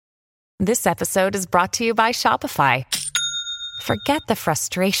This episode is brought to you by Shopify. Forget the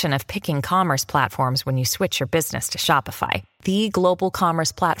frustration of picking commerce platforms when you switch your business to Shopify, the global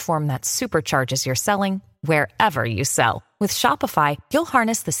commerce platform that supercharges your selling wherever you sell. With Shopify, you'll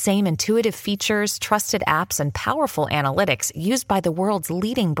harness the same intuitive features, trusted apps, and powerful analytics used by the world's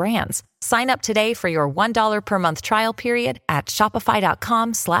leading brands. Sign up today for your $1 per month trial period at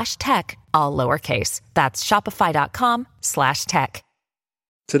shopify.com/tech, all lowercase. That's shopify.com/tech.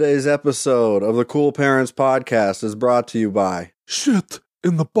 Today's episode of the Cool Parents Podcast is brought to you by Shit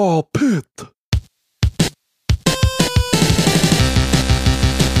in the Ball Pit.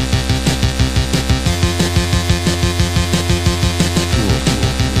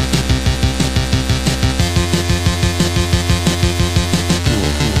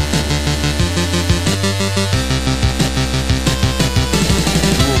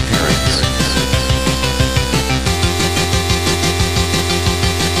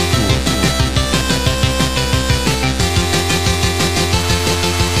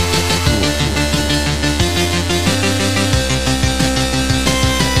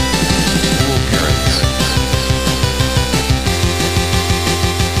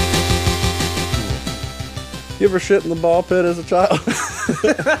 You ever shit in the ball pit as a child?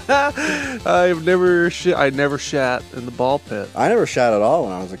 I never shat in the ball pit. I never shat at all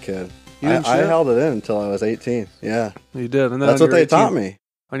when I was a kid. I held it in until I was 18. Yeah. You did. And then that's what they taught me.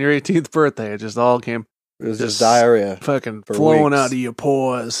 On your 18th birthday, it just all came. It was just diarrhea. Fucking flowing out of your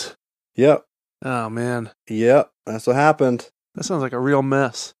pores. Yep. Oh, man. Yep. That's what happened. That sounds like a real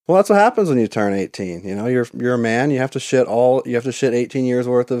mess. Well, that's what happens when you turn 18. You know, you're a man. You have to shit 18 years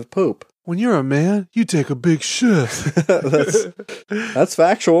worth of poop. When you're a man, you take a big shit. That's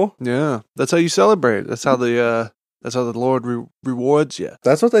factual. Yeah, that's how you celebrate. That's how the Lord rewards you.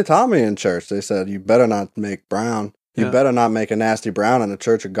 That's what they taught me in church. They said, you better not make brown. You better not make a nasty brown in the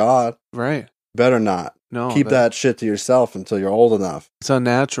church of God. Right. Better not. No. Keep that shit to yourself until you're old enough. It's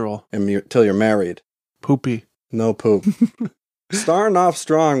unnatural. Until you're married. Poopy. No poop. Starting off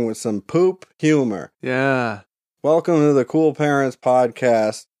strong with some poop humor. Yeah. Welcome to the Cool Parents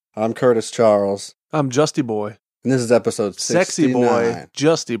Podcast. I'm Curtis Charles. I'm Justy Boy. And this is episode 69. Sexy Boy,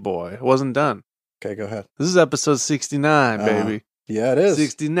 Justy Boy. It wasn't done. Okay, go ahead. This is episode 69, baby. Yeah, it is.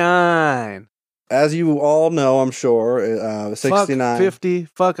 69. As you all know, I'm sure, 69. Fuck 50,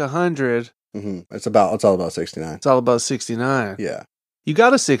 fuck 100. Mm-hmm. It's all about 69. It's all about 69. Yeah. You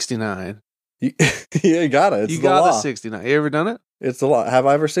got a 69. Yeah, you got it. It's you the got law. a 69. You ever done it? It's the law. Have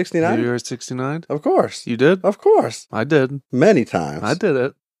I ever 69? Have you ever 69? Of course. You did? Of course. I did. Many times. I did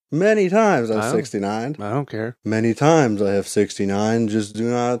it. Many times I've 69. I don't care. Many times I have 69. Just do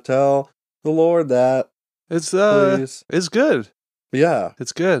not tell the Lord that. It's please. It's good. Yeah.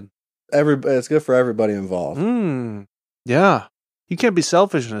 It's good. It's good for everybody involved. Yeah. You can't be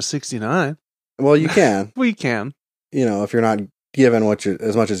selfish in a 69. Well, you can. Well, you can. You know, if you're not given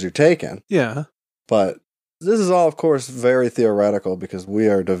as much as you're taking. Yeah. But this is all, of course, very theoretical because we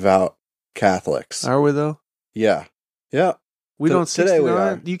are devout Catholics. Are we, though? Yeah. Yeah. We don't 69. We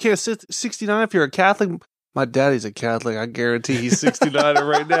are. You can't sit 69 if you're a Catholic. My daddy's a Catholic. I guarantee he's 69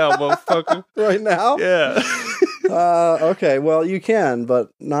 right now, motherfucker. Right now? Yeah. Okay. Well, you can, but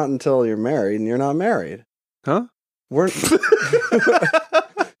not until you're married, and you're not married. Huh? You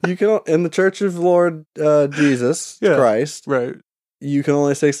can in the Church of Lord Jesus Christ. Right. You can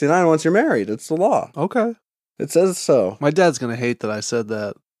only 69 once you're married. It's the law. Okay. It says so. My dad's gonna hate that I said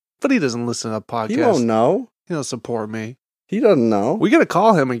that, but he doesn't listen to a podcast. He don't know. He don't support me. He doesn't know. We gotta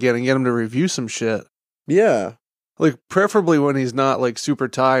call him again and get him to review some shit. Yeah. Like, preferably when he's not, like, super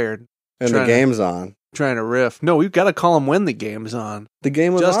tired. And the game's on. Trying to riff. No, we've got to call him when the game's on. The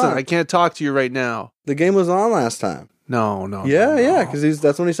game was Justin, on. I can't talk to you right now. The game was on last time. No. Yeah, because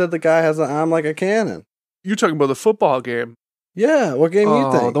that's when he said the guy has an arm like a cannon. You're talking about the football game. Yeah, what game do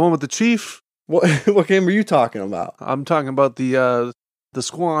you think? The one with the Chief? What game are you talking about? I'm talking about the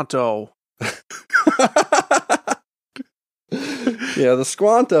Squanto. Yeah, the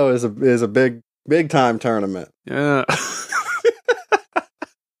Squanto is a big time tournament. Yeah.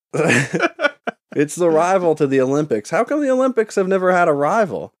 It's the rival to the Olympics. How come the Olympics have never had a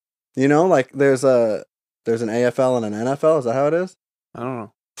rival? You know, like there's an AFL and an NFL. Is that how it is? I don't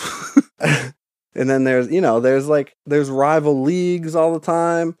know. And then there's rival leagues all the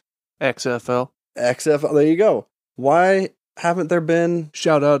time. XFL. There you go. Why haven't there been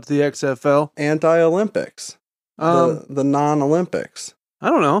Shout out to the XFL. anti-Olympics? The non-Olympics. I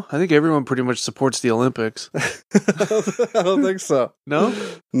don't know. I think everyone pretty much supports the Olympics. I don't think so. No?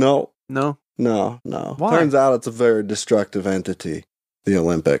 No. No? Why? Turns out it's a very destructive entity, the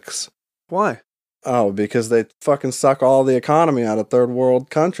Olympics. Why? Oh, because they fucking suck all the economy out of third world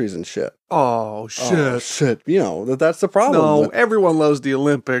countries and shit. Oh shit! Oh, shit. You know, that's the problem. No, everyone loves the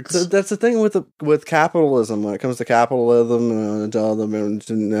Olympics. That's the thing with capitalism. When it comes to capitalism, the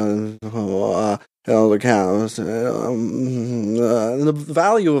counts, the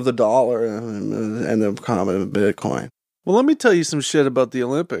value of the dollar and the common Bitcoin. Well, let me tell you some shit about the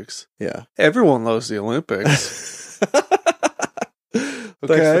Olympics. Yeah. Everyone loves the Olympics.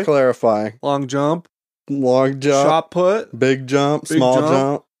 Thanks for clarifying. Long jump, shot put, big jump, small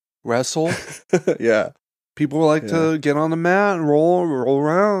jump, wrestle. Yeah. People like to get on the mat and roll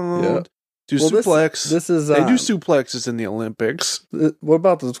around. Yeah. Do suplex. This is they do suplexes in the Olympics. What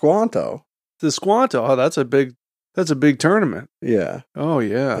about the Squanto? The Squanto. Oh, that's a big tournament. Yeah. Oh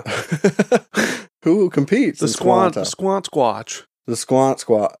yeah. Who competes? The Squanto? Squatch. The Squant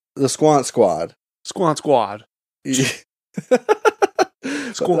Squad. The Squant Squad. Squad.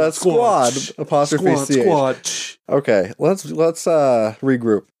 That's squad. Apostrophe CH. Squad. Okay, let's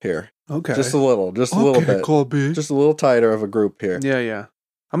regroup here. Okay, just a little bit. Colby. Just a little tighter of a group here. Yeah.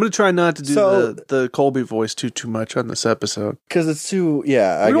 I'm gonna try not to do the Colby voice too much on this episode because it's too.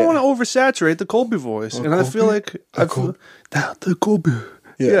 Yeah, we don't want to oversaturate the Colby voice, and Colby? I feel like the Colby.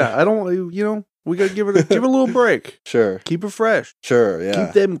 Yeah, I don't. You know, we gotta give it a little break. Sure, keep it fresh. Sure, yeah,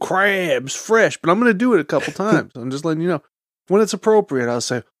 keep them crabs fresh. But I'm gonna do it a couple times. I'm just letting you know when it's appropriate. I'll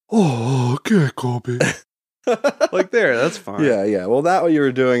say, "Oh, okay, Colby." Like there, that's fine. Yeah. Well, that way you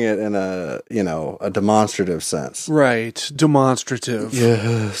were doing it in a demonstrative sense, right? Demonstrative.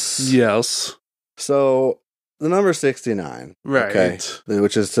 Yes. So the number 69, right? Okay,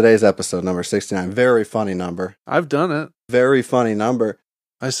 which is today's episode, number 69. Very funny number. I've done it. Very funny number.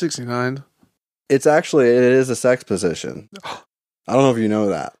 I 69. It is a sex position. I don't know if you know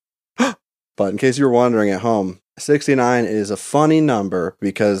that, but in case you were wondering at home, 69 is a funny number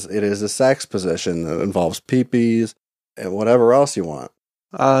because it is a sex position that involves peepees and whatever else you want.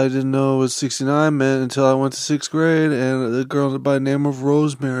 I didn't know what 69 meant until I went to 6th grade, and the girl by the name of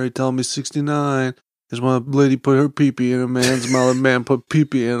Rosemary told me 69 is when a lady put her peepee in a man's mouth, and a man put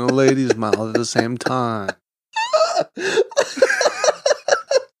peepee in a lady's mouth at the same time.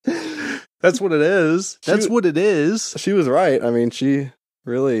 That's what it is. What it is. She was right. I mean, she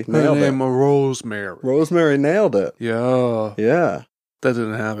really nailed it. Her name was Rosemary. Rosemary nailed it. Yeah. Yeah. That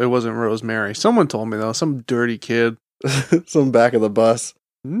didn't happen. It wasn't Rosemary. Someone told me, though. Some dirty kid. Some back of the bus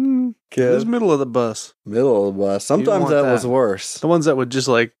kid. It was middle of the bus. Middle of the bus. Sometimes that was worse. The ones that would just,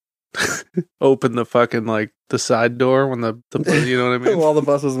 like, open the fucking, like, the side door when the you know what I mean? While the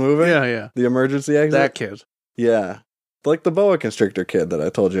bus was moving? Yeah. The emergency exit? That kid. Yeah. Like the boa constrictor kid that I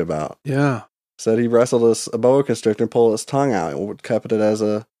told you about. Yeah. Said he wrestled a boa constrictor and pulled his tongue out and kept it as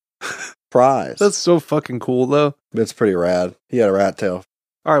a prize. That's so fucking cool, though. It's pretty rad. He had a rat tail.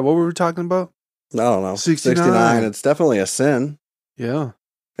 All right, what were we talking about? I don't know. 69. It's definitely a sin. Yeah.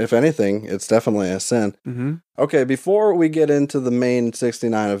 If anything, it's definitely a sin. Mm-hmm. Okay, before we get into the main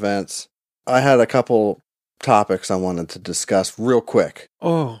 69 events, I had a couple topics I wanted to discuss real quick.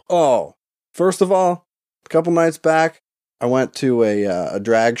 Oh. First of all, a couple nights back, I went to a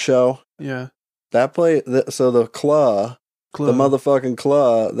drag show. Yeah. That so the the motherfucking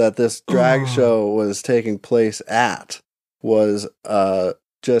club that this drag show was taking place at was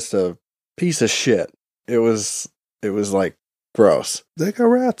just a piece of shit. It was like gross. They got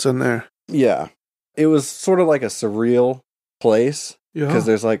rats in there. Yeah. It was sort of like a surreal place because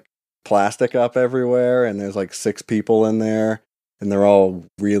there's like plastic up everywhere and there's like 6 people in there. And they're all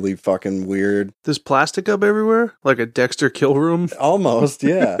really fucking weird. There's plastic up everywhere? Like a Dexter kill room? Almost,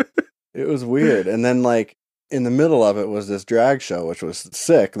 yeah. It was weird. And then, like, in the middle of it was this drag show, which was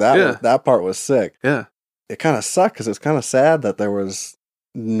sick. That part was sick. Yeah. It kind of sucked because it was kind of sad that there were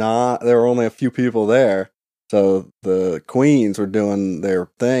only a few people there. So the queens were doing their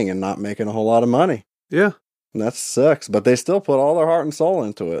thing and not making a whole lot of money. Yeah. And that sucks. But they still put all their heart and soul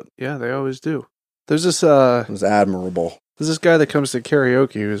into it. Yeah, they always do. There's this... It was admirable. There's this guy that comes to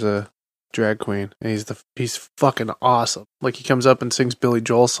karaoke who's a drag queen, and he's fucking awesome. Like, he comes up and sings Billy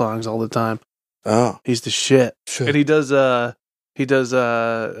Joel songs all the time. Oh. He's the shit. And he does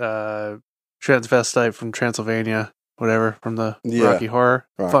transvestite from Transylvania, whatever, from the Rocky Horror.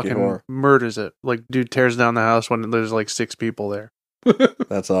 Fucking murders it. Like, dude tears down the house when there's like 6 people there.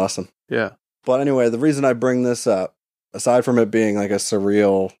 That's awesome. Yeah. But anyway, the reason I bring this up, aside from it being like a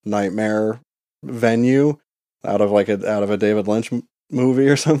surreal nightmare venue, out of a David Lynch movie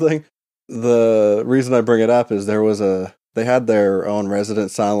or something. The reason I bring it up is they had their own resident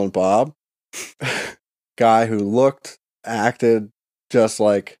Silent Bob guy who acted just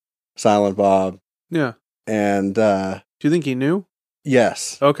like Silent Bob. Yeah. And do you think he knew?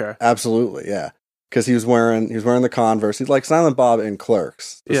 Yes. Okay. Absolutely, yeah. because he was wearing the Converse. He's like Silent Bob in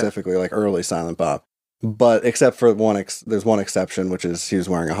Clerks, specifically, like early Silent Bob. But except for there's one exception, which is he was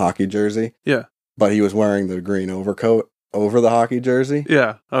wearing a hockey jersey. Yeah. But he was wearing the green overcoat over the hockey jersey.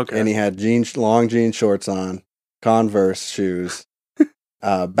 Yeah. Okay. And he had long jean shorts on, Converse shoes,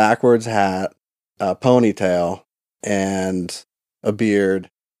 backwards hat, ponytail, and a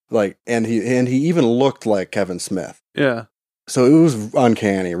beard. And he even looked like Kevin Smith. Yeah. So it was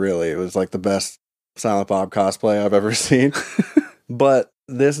uncanny, really. It was like the best Silent Bob cosplay I've ever seen. But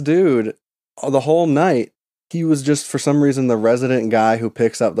this dude, the whole night, he was just, for some reason, the resident guy who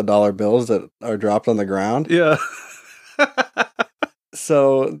picks up the dollar bills that are dropped on the ground. Yeah.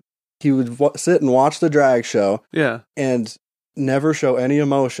 So he would sit and watch the drag show. Yeah. And never show any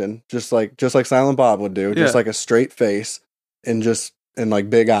emotion, just like Silent Bob would do, just like a straight face and like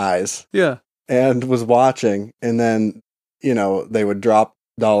big eyes. Yeah. And was watching, and then, they would drop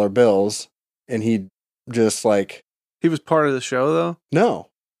dollar bills, and he'd just like... He was part of the show, though? No.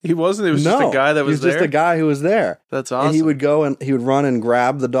 He wasn't? It was just a guy that was there? He was just a guy who was there. That's awesome. And he would go and he would run and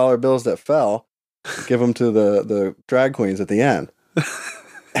grab the dollar bills that fell, give them to the drag queens at the end.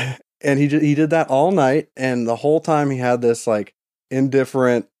 And he did that all night, and the whole time he had this like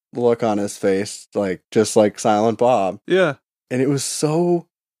indifferent look on his face, like just like Silent Bob. Yeah. And it was so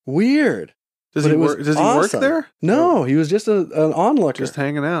weird. Does he work there? No, he was just an onlooker. Just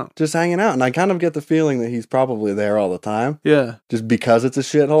hanging out. And I kind of get the feeling that he's probably there all the time. Yeah. Just because it's a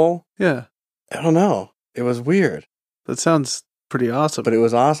shithole. Yeah. I don't know. It was weird. That sounds pretty awesome. But it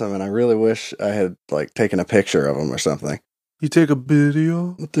was awesome, and I really wish I had like taken a picture of him or something. You take a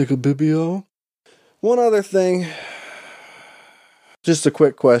video? I'll take a bibio. One other thing. Just a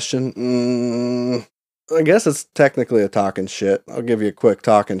quick question. I guess it's technically a talking shit. I'll give you a quick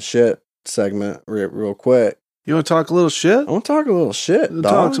talking shit segment real quick. You want to talk a little shit? I want to talk a little shit, dog.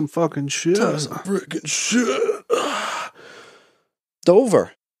 Talk some fucking shit. Talk some freaking shit.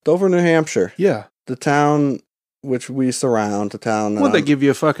 Dover, New Hampshire. Yeah. The town which we surround, the town that Would they give you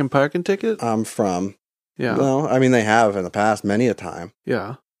a fucking parking ticket? I'm from. Yeah. Well, I mean, they have in the past many a time.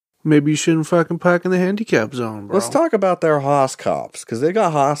 Yeah. Maybe you shouldn't fucking park in the handicap zone, bro. Let's talk about their hoss cops, because they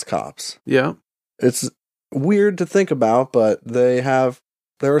got hoss cops. Yeah. It's weird to think about, but there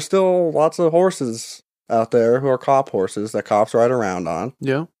are still lots of horses out there who are cop horses that cops ride around on.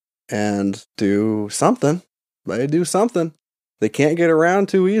 Yeah. And do something. They do something. They can't get around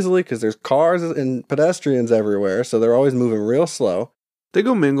too easily because there's cars and pedestrians everywhere, so they're always moving real slow. They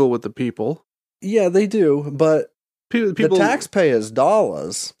go mingle with the people. Yeah, they do, but people, the taxpayers'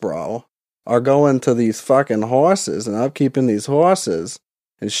 dollars, bro, are going to these fucking horses and upkeeping these horses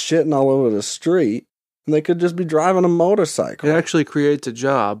and shitting all over the street, and they could just be driving a motorcycle. It actually creates a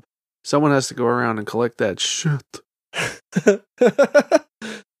job. Someone has to go around and collect that shit.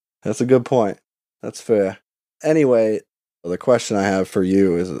 That's a good point. That's fair. Anyway, the question I have for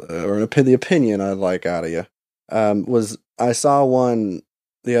you is, or the opinion I'd like out of you, was I saw one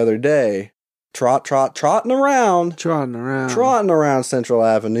the other day, trotting around Central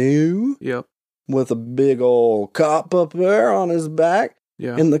Avenue. Yep. With a big old cop up there on his back.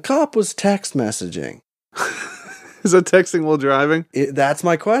 Yeah. And the cop was text messaging. Is that texting while driving? That's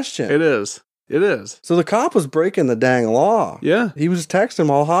my question. It is. So the cop was breaking the dang law. Yeah. He was texting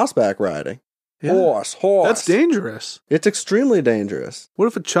while horseback riding. Yeah. Horse. That's dangerous. It's extremely dangerous. What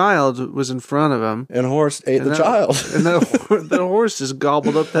if a child was in front of him? And a horse ate the child. And the horse just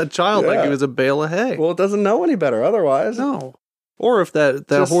gobbled up that child like it was a bale of hay. Well, it doesn't know any better otherwise. No. Or if that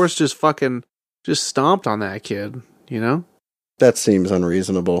horse just stomped on that kid, you know? That seems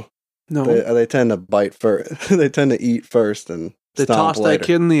unreasonable. No. They tend to bite first. They tend to eat first and they stomp toss later. That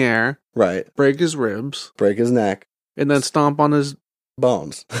kid in the air. Right. Break his ribs. Break his neck. And then stomp on his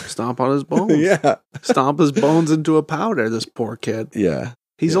bones. Stomp on his bones. Yeah. Stomp his bones into a powder, this poor kid. Yeah.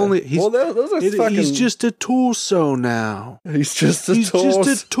 He's those are fucking... He's just a torso now. He's just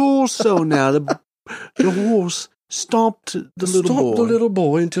a torso now. The horse stomped the little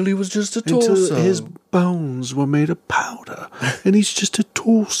boy until he was just a torso. Until his bones were made of powder. And he's just a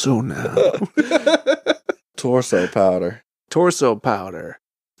torso now. Torso powder. Torso powder.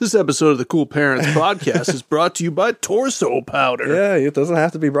 This episode of the Cool Parents Podcast is brought to you by Torso Powder. Yeah, it doesn't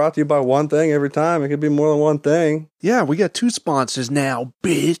have to be brought to you by one thing every time. It could be more than one thing. Yeah, we got 2 sponsors now,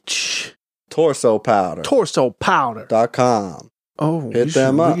 bitch. Torso Powder. TorsoPowder.com. Oh, hit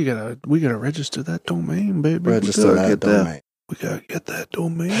them up. We gotta register that domain, baby. Register that domain. We gotta get that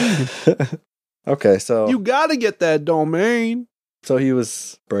domain. Okay, so you gotta get that domain. So he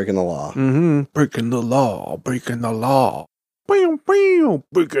was breaking the law. Mm-hmm. Breaking the law. Breaking the law.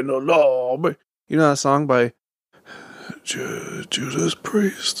 Breaking the law. You know that song by Judas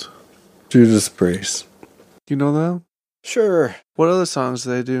Priest? Judas Priest. You know that? Sure. What other songs do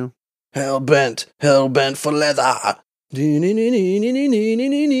they do? Hell bent for leather. You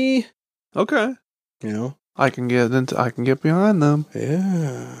Okay. know? I can get behind them.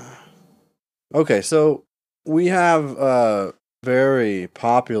 Yeah. Okay, so we have a very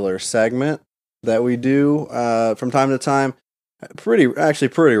popular segment that we do from time to time, pretty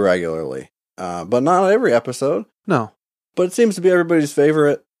regularly, but not every episode. No. But it seems to be everybody's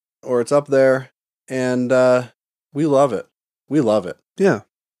favorite, or it's up there, and we love it. We love it. Yeah.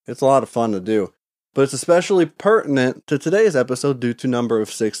 It's a lot of fun to do. But it's especially pertinent to today's episode due to number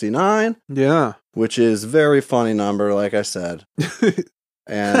of 69, Yeah. which is very funny number, like I said.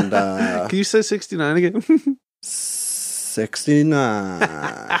 And Can you say 69 again? 69.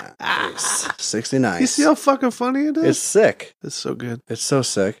 69. You see how fucking funny it is? It's sick. It's so good. It's so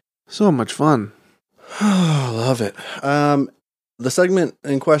sick. So much fun. Love it. The segment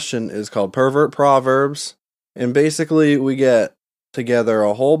in question is called Pervert Proverbs. And basically, we get together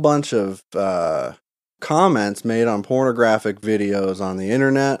a whole bunch of comments made on pornographic videos on the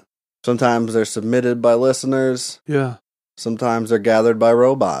internet. Sometimes they're submitted by listeners. Yeah. Sometimes they're gathered by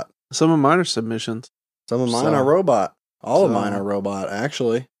robot. Some of mine are submissions. Some of mine are robot. All of mine are robot,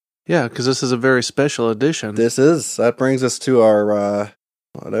 actually. Yeah, because this is a very special edition. That brings us to our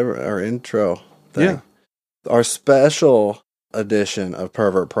intro thing. Yeah. Our special edition of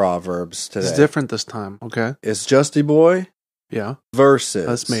Pervert Proverbs today. It's different this time, okay? It's Justy Boy Yeah. versus...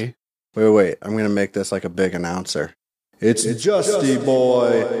 That's me. Wait. I'm going to make this like a big announcer. It's Justy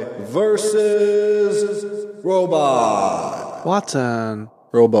Boy versus Robot. Watson.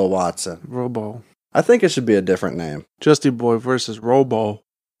 Robo Watson. Robo. I think it should be a different name. Justy Boy versus Robo.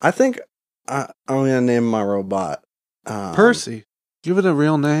 I think I'm going to name my robot. Percy. Give it a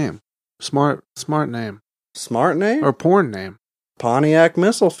real name. Smart name. Smart name? Or porn name. Pontiac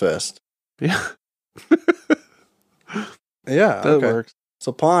Missile Fist. Yeah. Yeah, That works.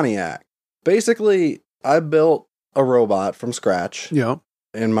 So Pontiac. Basically, I built a robot from scratch Yeah.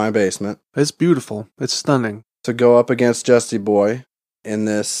 in my basement It's beautiful. It's stunning. to go up against Justy Boy in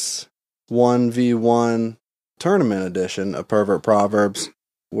this 1v1 tournament edition of Pervert Proverbs,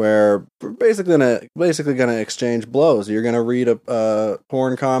 where we're basically gonna exchange blows. You're gonna read a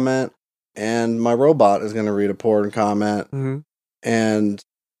porn comment, and my robot is gonna read a porn comment, Mm-hmm. and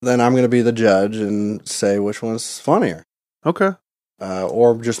then I'm gonna be the judge and say which one's funnier. Okay.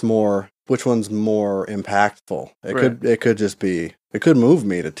 Or just which one's more impactful. It could move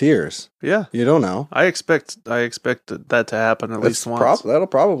me to tears. Yeah. You don't know. I expect that to happen at least once. That'll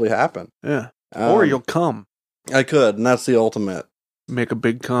probably happen. Yeah. Or you'll come. I could, and that's the ultimate. Make a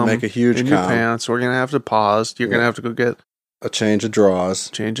big cum. Make a huge in cum. your pants. We're gonna have to pause. You're gonna have to go get A change of draws.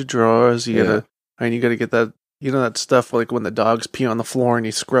 change of drawers. You gotta get that. You know that stuff like when the dogs pee on the floor and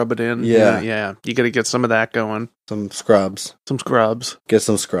you scrub it in. Yeah. Yeah. You gotta get some of that going. Some scrubs. Some scrubs. Get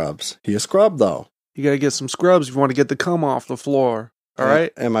some scrubs. You scrub though. You gotta get some scrubs if you want to get the cum off the floor. All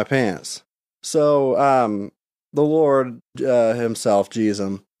right. And my pants. So, the Lord himself,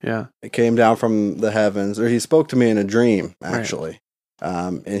 Jesus, Yeah. came down from the heavens, or he spoke to me in a dream, actually.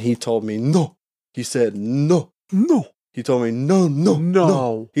 And he told me no. He said no. No. He told me no.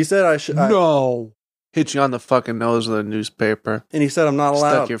 No. He said I should. No. Hit you on the fucking nose with a newspaper. And he said I'm not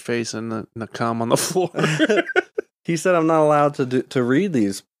allowed. Stuck your face in the cum on the floor. He said I'm not allowed to read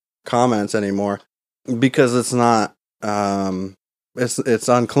these comments anymore because it's not. It's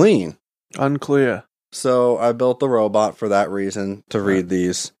unclean. Unclear. So I built the robot for that reason to read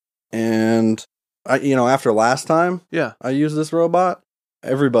these. And after last time, Yeah. I used this robot.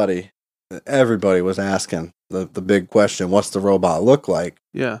 Everybody was asking the big question: what's the robot look like?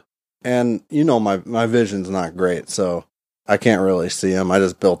 Yeah. And my vision's not great, so I can't really see him. I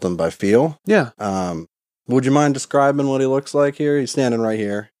just built him by feel. Yeah. Would you mind describing what he looks like here? He's standing right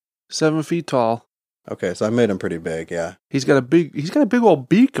here. 7 feet tall. Okay, so I made him pretty big, yeah. He's got a big old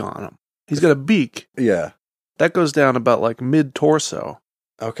beak on him. He's got a beak. Yeah. That goes down about like mid torso.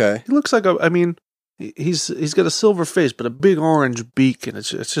 Okay. He looks like he's got a silver face, but a big orange beak, and it's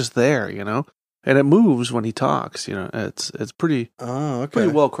just there, and it moves when he talks. It's pretty Okay.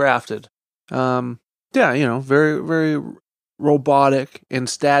 well crafted. Yeah, very very robotic in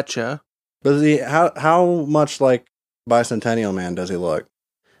stature. But how much like Bicentennial Man does he look?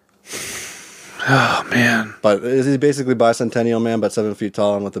 Oh man, But is he basically Bicentennial Man, but 7 feet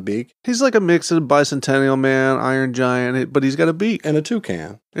tall and with a beak he's like a mix of Bicentennial Man, Iron Giant, but he's got a beak, and a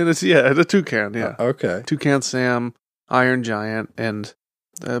toucan? and it's a toucan, yeah, Okay. Toucan Sam, Iron Giant, and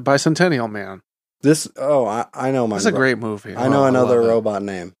Bicentennial Man. I know my. It's a great movie. I know Oh, another love it. robot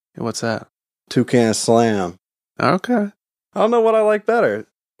name. What's that? Toucan Slam. Okay. I don't know what I like better.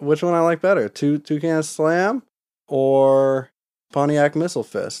 which one I like better, Toucan Slam or Pontiac Missile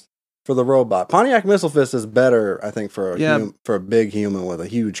Fist for the robot. Pontiac Missile Fist is better, I think, for a big human with a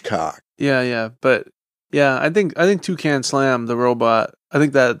huge cock. Yeah, but yeah, I think Toucan Slam, the robot, I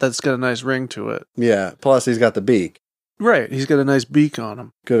think that's got a nice ring to it. Yeah, plus he's got the beak. Right, he's got a nice beak on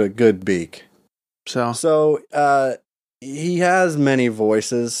him. A good beak. So he has many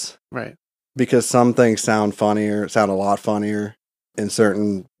voices. Right. Because some things sound a lot funnier in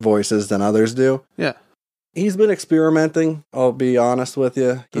certain voices than others do. Yeah. He's been experimenting, I'll be honest with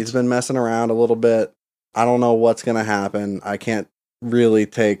you. He's been messing around a little bit. I don't know what's going to happen. I can't really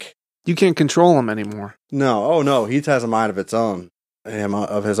You can't control him anymore. No. Oh, no. He has a mind of his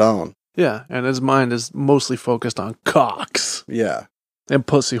own. Yeah, and his mind is mostly focused on cocks. Yeah. And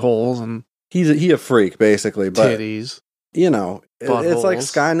pussy holes and... He's a freak, basically. But, titties. You know, it's like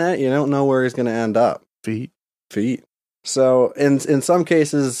Skynet. You don't know where he's going to end up. Feet. So, in some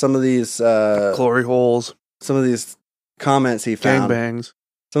cases, some of these... glory holes. Some of these comments he found... Gangbangs.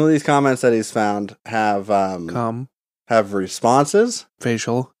 Some of these comments that he's found have... have responses.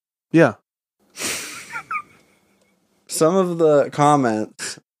 Facial. Yeah. Some of the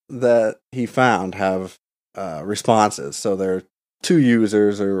comments that he found have responses. So they're 2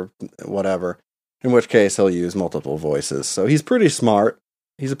 users or whatever. In which case, he'll use multiple voices. So he's pretty smart.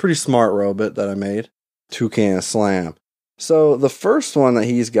 He's a pretty smart robot that I made. Toucan Slam. So the first one that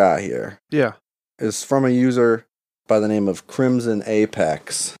he's got here is from a user by the name of Crimson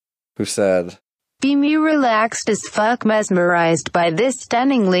Apex, who said, "Be me relaxed as fuck, mesmerized by this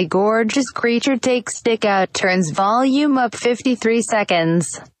stunningly gorgeous creature. Takes stick out, turns volume up 53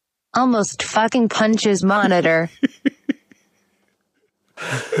 seconds. Almost fucking punches monitor."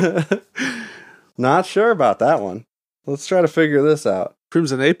 Not sure about that one. Let's try to figure this out.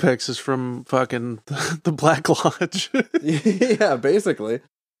 Crimson Apex is from fucking the Black Lodge. Yeah, basically.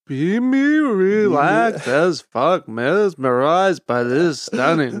 Be me relaxed as fuck, mesmerized by this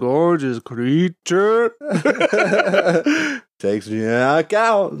stunning, gorgeous creature. Takes Jack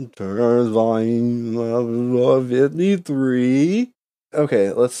out, turns volume of 53.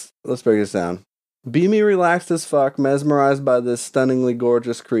 Okay, let's break this down. Be me relaxed as fuck, mesmerized by this stunningly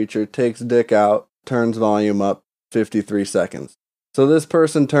gorgeous creature, takes dick out, turns volume up 53 seconds. So this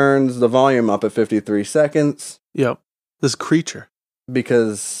person turns the volume up at 53 seconds. Yep. This creature.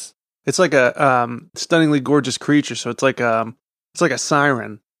 Because it's like a stunningly gorgeous creature, so it's like a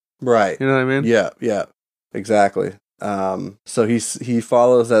siren. Right. You know what I mean? Yeah, exactly. So he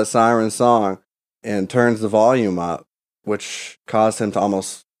follows that siren song and turns the volume up, which caused him to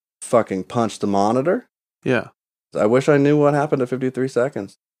almost fucking punch the monitor. Yeah. I wish I knew what happened at 53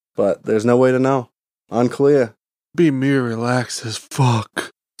 seconds, but there's no way to know. Unclear. Be me relaxed as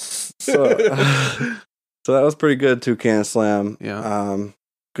fuck. So that was pretty good, Toucan Slam. Yeah.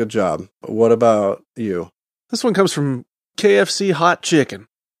 Good job. What about you? This one comes from KFC Hot Chicken.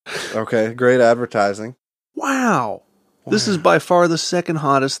 Okay, great advertising. Wow. This is by far the second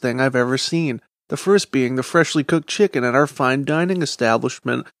hottest thing I've ever seen. The first being the freshly cooked chicken at our fine dining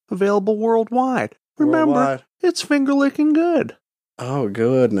establishment, available worldwide. Remember, it's finger-licking good. Oh,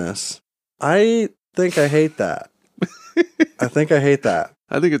 goodness. I think I hate that. I think I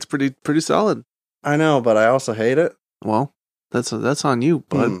think it's pretty solid. I know, but I also hate it. Well, that's on you,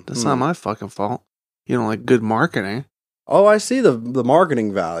 bud. That's not my fucking fault. You don't like good marketing. Oh, I see the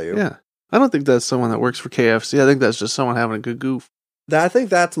marketing value. Yeah. I don't think that's someone that works for KFC. I think that's just someone having a good goof. I think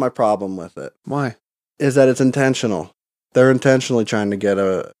that's my problem with it. Why? Is that it's intentional. They're intentionally trying to get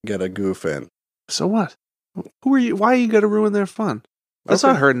a goof in. So what? Who are you? Why you got to ruin their fun? That's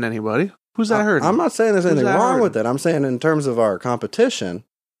not hurting anybody. Who's that hurting? I'm not saying there's anything wrong with it. I'm saying in terms of our competition,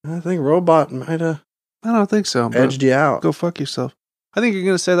 I think Robot might have. I don't think so. Edged you out. Go fuck yourself. I think you're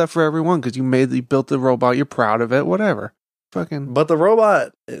gonna say that for everyone because you built the robot. You're proud of it. Whatever. Fucking. But the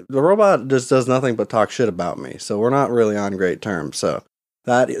robot just does nothing but talk shit about me. So we're not really on great terms. So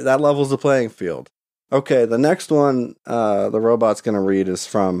that levels the playing field. Okay, the next one the robot's gonna read is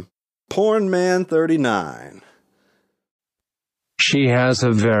from Pornman39. She has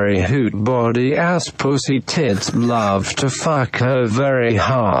a very hoot body, ass, pussy, tits, love to fuck her very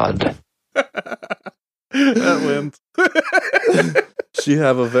hard. That wins. She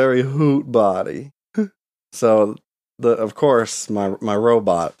have a very hoot body. So of course my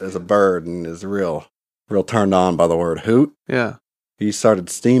robot is a bird and is real turned on by the word hoot. Yeah. He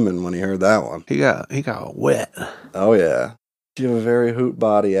started steaming when he heard that one. He got wet. Oh yeah. You have a very hoot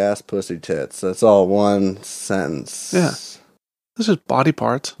body, ass, pussy, tits. That's all one sentence. Yeah. This is body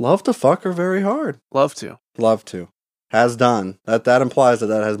parts. Love to fuck her very hard. Love to. Has done. That implies that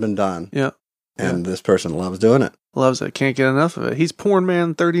has been done. Yeah. And this person loves doing it. Loves it. Can't get enough of it. He's Porn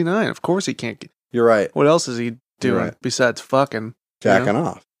Man 39. Of course he can't get. You're right. What else is he doing Right. besides fucking? Jacking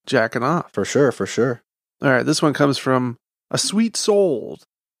off. Jacking off. For sure, for sure. All right, this one comes from A Sweet Soul.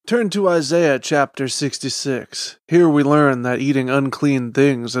 Turn to Isaiah chapter 66. Here we learn that eating unclean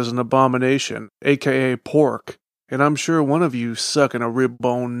things is an abomination, aka pork. And I'm sure one of you sucking a rib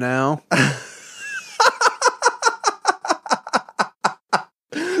bone now.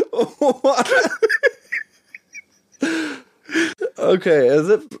 Okay,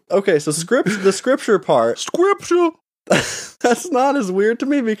 so the scripture part. Scripture! That's not as weird to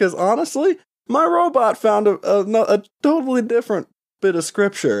me because honestly, my robot found a totally different bit of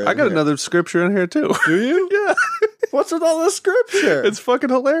scripture. I got another scripture in here too. Do you? Yeah. What's with all this scripture? It's fucking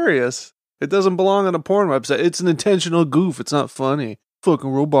hilarious. It doesn't belong on a porn website. It's an intentional goof. It's not funny. Fucking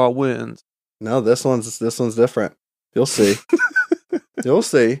robot wins. No, this one's different. You'll see. You'll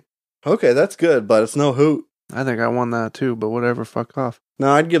see. Okay, that's good, but it's no hoot. I think I won that too, but whatever, fuck off.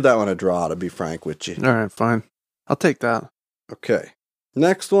 No, I'd give that one a draw, to be frank with you. All right, fine. I'll take that. Okay.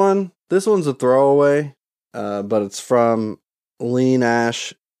 Next one. This one's a throwaway, but it's from Lean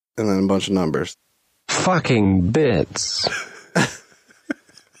Ash and then a bunch of numbers. Fucking bits.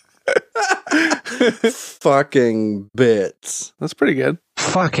 Fucking bits. That's pretty good.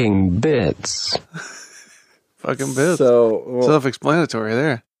 Fucking bits. Fucking bits. So, Self-explanatory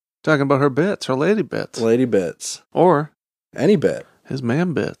there. Talking about her bits, her lady bits. lady bits. Or Any bit. his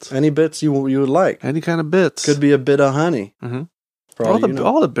man bits. Any bits you would like. Any kind of bits. Could be a bit of honey. Mm-hmm. For all all the you know.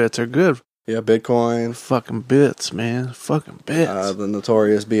 all the bits are good. Yeah, Bitcoin. Fucking bits, man. Fucking bits. The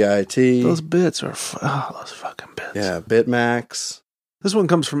notorious BIT. Those bits are those fucking bits. Yeah, Bitmax. This one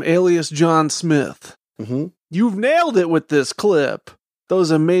comes from Alias John Smith. Mm-hmm. You've nailed it with this clip. Those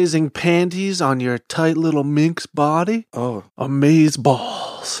amazing panties on your tight little minx body. Oh. Amaze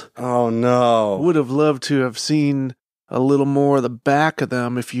balls. Oh, no. Would have loved to have seen a little more of the back of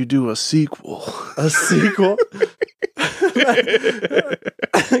them if you do a sequel. A sequel?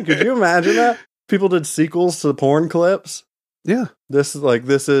 Could you imagine that? People did sequels to porn clips? Yeah. This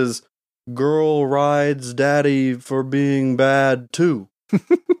is Girl Rides Daddy for Being Bad 2.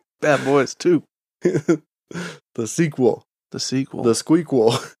 Bad Boys 2. The sequel. The sequel. The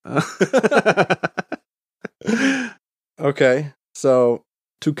squeakquel. Okay, so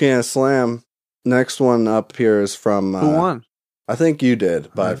Toucan Slam. Next one up here is from... Who won? I think you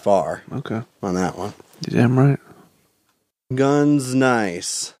did, by far, Okay. on that one. You damn right. Guns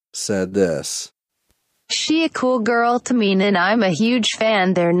Nice said this. She a cool girl to me and I'm a huge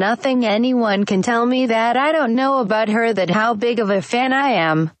fan. There nothing anyone can tell me that I don't know about her that how big of a fan I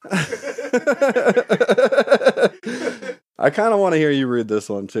am. I kind of want to hear you read this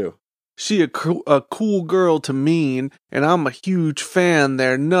one, too. She a cool girl to mean, and I'm a huge fan.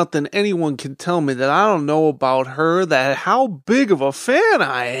 There nothing anyone can tell me that I don't know about her that how big of a fan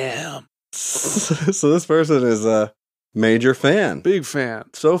I am. So this person is a major fan. Big fan.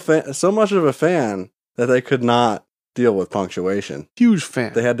 So much of a fan that they could not deal with punctuation. Huge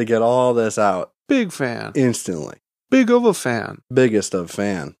fan. They had to get all this out Big fan. instantly. Big of a fan. Biggest of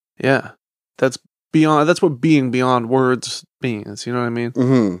fan. Yeah. That's what being beyond words means. You know what I mean?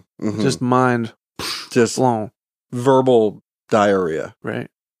 Mm-hmm. Mm-hmm. Just mind Just blown. verbal diarrhea. Right.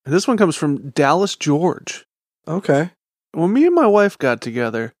 And this one comes from Dallas George. Okay. When me and my wife got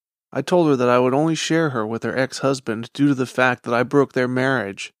together, I told her that I would only share her with her ex-husband due to the fact that I broke their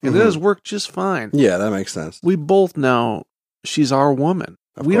marriage. And it has worked just fine. Yeah, that makes sense. We both know she's our woman.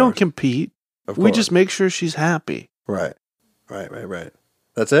 We don't compete. Of We course. just make sure she's happy. Right.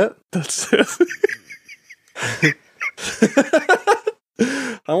 That's it? That's it.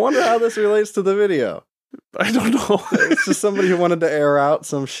 I wonder how this relates to the video. I don't know. It's just somebody who wanted to air out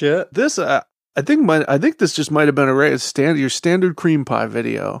some shit. This, I think this just might have been your standard cream pie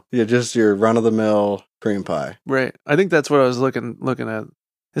video. Yeah, just your run-of-the-mill cream pie. Right. I think that's what I was looking at.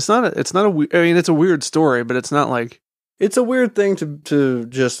 It's not it's a weird story, but it's not like It's a weird thing to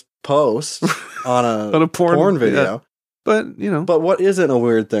just post on a, On a porn video. yeah. But, you know. But what isn't a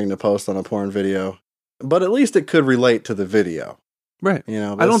weird thing to post on a porn video? But at least it could relate to the video. Right. You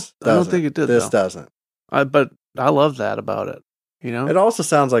know, I don't doesn't. think it did, This though. doesn't. But I love that about it. You know? It also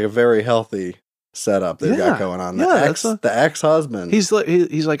sounds like a very healthy setup they've Yeah. got going on. Yeah, The ex-husband. He's like,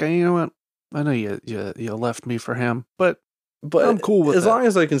 you know what? I know you left me for him, but I'm cool with as it. long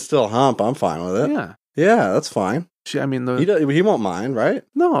as they can still hump, I'm fine with it. yeah. Yeah, that's fine. He won't mind, right?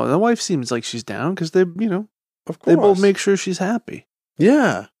 No, the wife seems like she's down because they, you know, Of course. they both make sure she's happy,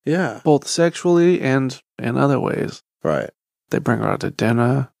 Yeah. both sexually and in other ways. Right. They bring her out to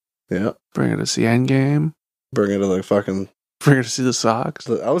dinner, Yeah. bring her to see Endgame, Bring it to the fucking... bring her to see the Sox.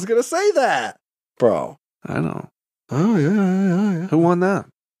 I was going to say that. Bro. I know. Oh, yeah. Who won that?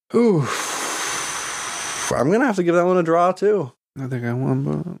 Ooh. I'm going to have to give that one a draw, too. I think I won,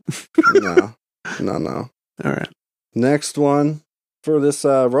 but... No. All right. Next one for this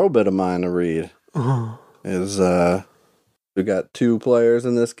robot of mine to read is we got 2 players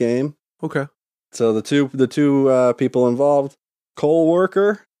in this game. Okay. So the two people involved, Coal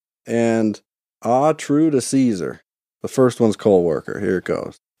Worker and True to Caesar. The first one's Coal Worker. Here it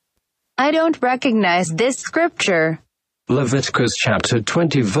goes. I don't recognize this scripture. Leviticus chapter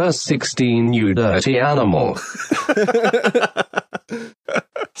 20 verse 16, you dirty animal.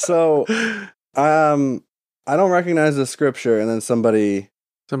 So, I don't recognize the scripture, and then somebody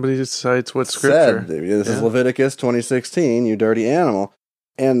just cites what scripture. said, this is Leviticus 20:16, you dirty animal.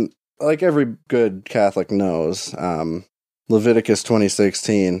 And like every good Catholic knows, Leviticus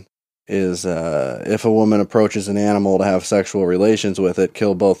 20:16 is if a woman approaches an animal to have sexual relations with it,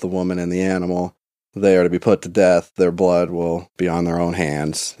 kill both the woman and the animal. They are to be put to death. Their blood will be on their own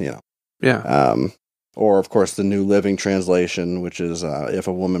hands, you know. Yeah. Or, of course, the New Living Translation, which is if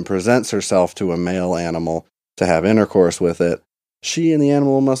a woman presents herself to a male animal to have intercourse with it, she and the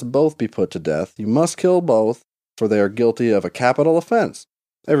animal must both be put to death. You must kill both, for they are guilty of a capital offense.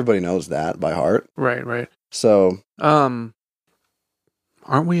 Everybody knows that by heart. Right. So, aren't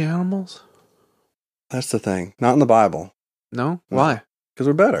we animals? that's the thing. Not in the Bible. No? No. Why? Because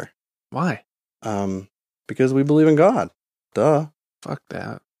we're better. Why? Because we believe in God. Duh. Fuck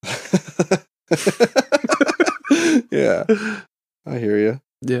that. Yeah. I hear you.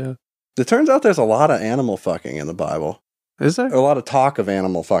 Yeah. It turns out there's a lot of animal fucking in the Bible. Is there? A lot of talk of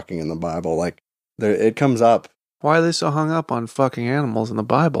animal fucking in the Bible. Like, it comes up. Why are they so hung up on fucking animals in the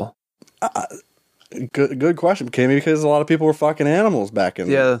Bible? Good question. Maybe because a lot of people were fucking animals back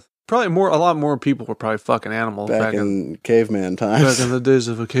in probably a lot more people were probably fucking animals back in caveman times. back in the days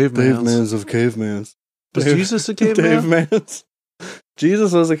of a caveman. Cavemans of cavemans. Was Jesus a caveman? Cavemans.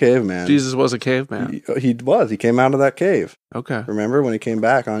 Jesus was a caveman. Jesus was a caveman. He was. He came out of that cave. Okay. Remember when he came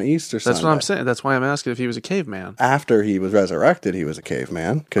back on Easter Sunday? That's what I'm saying. That's why I'm asking if he was a caveman. After he was resurrected, he was a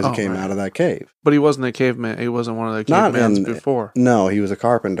caveman because he came out of that cave. But he wasn't a caveman. He wasn't one of the cavemans before. No, he was a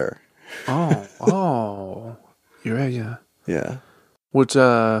carpenter. Oh. You're right, yeah. Yeah.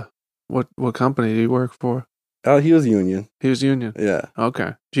 What company did he work for? Oh, he was Union. He was Union. Yeah.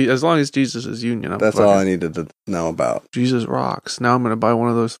 Okay. As long as Jesus is Union, that's all I needed to know about. Jesus rocks. Now I'm going to buy one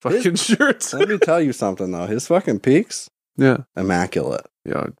of those fucking shirts. Let me tell you something, though. His fucking peaks, yeah. Immaculate.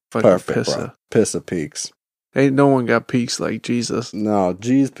 Yeah, fucking Perfect, bro. Piss of peaks. Ain't no one got peaks like Jesus. No,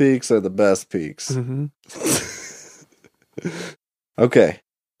 G's peaks are the best peaks. Mm-hmm. Okay.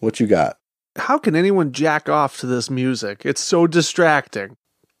 What you got? How can anyone jack off to this music? It's so distracting.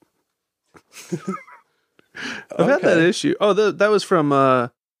 I've had that issue. Oh, that was from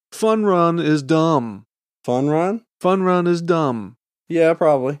Fun Run is Dumb. Fun Run? Fun Run is Dumb. Yeah,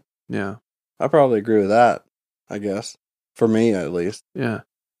 probably. Yeah. I probably agree with that, I guess. For me, at least. Yeah.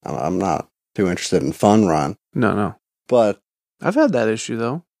 I'm not too interested in Fun Run. No. But I've had that issue,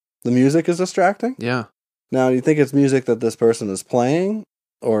 though. The music is distracting? Yeah. Now, do you think it's music that this person is playing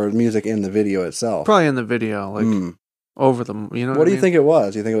or music in the video itself? Probably in the video, like over them. You know what do you think it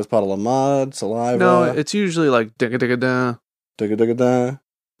was? Do you think it was Puddle of Mud, Saliva? No, it's usually like digga digga da. Digga digga da.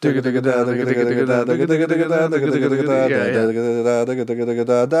 Digga digga da, digga digga digga da, digga digga digga da, digga digga digga da, digga digga digga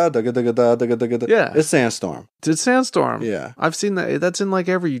da, digga digga da, digga digga da. Yeah. It's Sandstorm. It's Sandstorm. Yeah. I've seen that. That's in like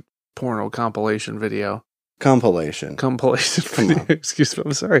every porno compilation video. Compilation. Video. Excuse me.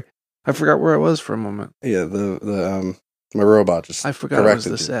 I'm sorry. I forgot where I was for a moment. Yeah, my robot just I forgot it was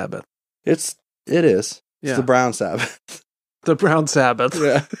the Sabbath. It is. Yeah. It's the brown Sabbath. The brown Sabbath.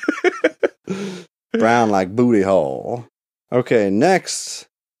 Yeah. Brown like booty hole. Okay, next,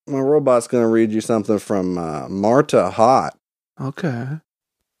 my robot's going to read you something from Marta Hot. Okay.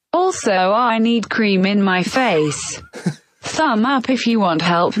 Also, I need cream in my face. Thumb up if you want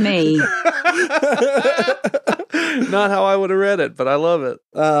help me. Not how I would have read it, but I love it.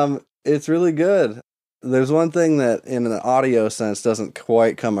 It's really good. There's one thing that in an audio sense doesn't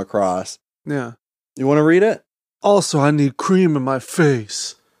quite come across. Yeah. You want to read it? Also, I need cream in my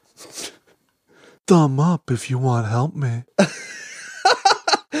face. Thumb up if you want help me.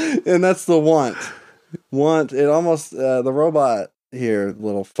 And that's the want. It almost, the robot here,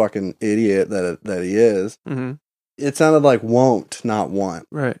 little fucking idiot that he is, it sounded like won't, not want.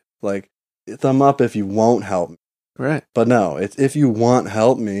 Right. Like, thumb up if you won't help me. Right. But no, it's if you want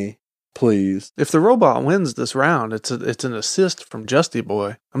help me, please. If the robot wins this round, it's an assist from Justy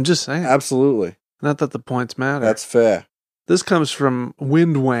Boy. I'm just saying. Absolutely. Not that the points matter. That's fair. This comes from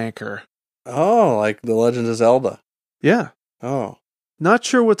Windwanker. Oh, like The Legend of Zelda. Yeah. Oh. Not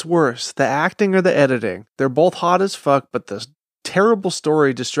sure what's worse, the acting or the editing. They're both hot as fuck, but the terrible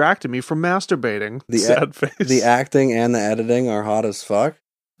story distracted me from masturbating. Sad face. The acting and the editing are hot as fuck?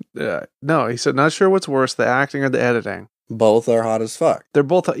 No, he said, not sure what's worse, the acting or the editing. Both are hot as fuck. They're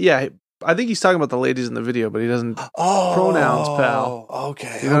both, yeah. I think he's talking about the ladies in the video, but he doesn't. Pronouns, pal.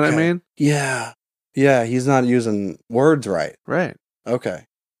 Okay. You know what I mean? Yeah. Yeah, he's not using words right. Right. Okay.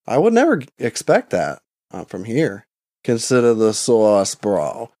 I would never expect that from here. Consider the sauce,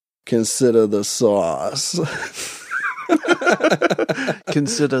 bro. Consider the sauce.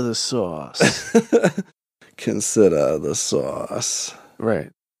 Consider the sauce. Consider the sauce. Right.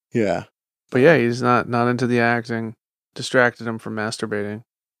 Yeah. But yeah, he's not into the acting. Distracted him from masturbating.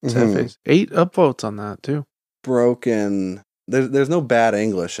 Sad Mhm. face. 8 upvotes on that, too. Broken. There's no bad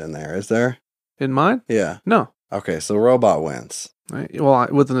English in there, is there? In mine? Yeah. No. Okay, so Robot wins. Right. Well,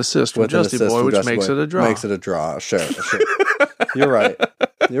 with an assist from With an Justy assist Boy, from which Justy makes Boy. it a draw. Makes it a draw. Sure. You're right.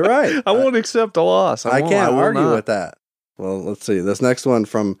 You're right. I won't accept a loss. I can't will argue not. with that. Well, let's see. This next one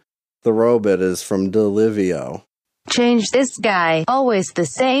from the Robot is from Delivio. Change this guy. Always the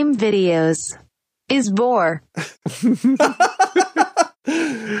same videos. Is bore.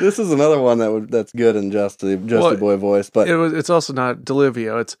 This is another one that's good in Justy Boy voice, but It's also not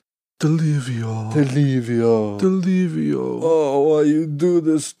Delivio. It's Delivio. Delivio. Oh, why you do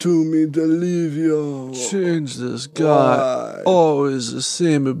this to me, Delivio? Change this guy. Why? Always the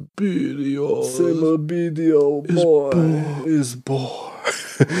same video. Same video, boy. Is bore.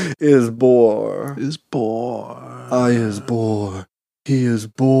 Is bore. Is bore. I is bore. He is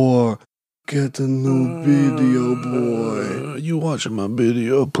bore. Get a new video, boy. You watching my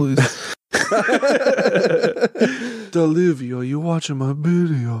video, please? Delivio, you watching my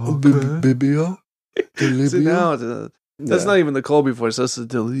video? Okay? Bibio? See, now that's not even the Colby voice. That's the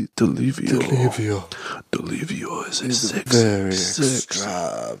Delivio. Delivio. Delivio is a He's six. very six.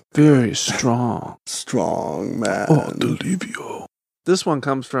 extra. Very strong. Strong man. Oh, Delivio. This one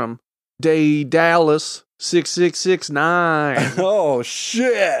comes from Day Dallas 6669. Oh,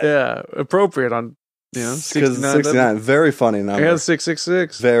 shit. Yeah, appropriate on, Because 69. 69, very funny number. And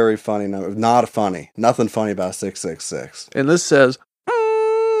 666. Very funny number. Not funny. Nothing funny about 666. And this says,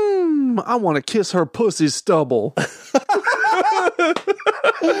 I want to kiss her pussy stubble.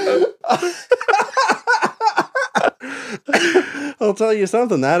 I'll tell you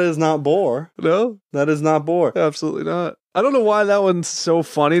something. That is not bore. No, That is not bore. absolutely not. I don't know why that one's so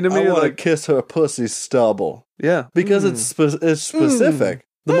funny to me. I want to Like, kiss her pussy stubble yeah, because it's specific.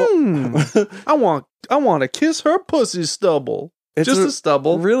 I want to kiss her pussy stubble. It's Just a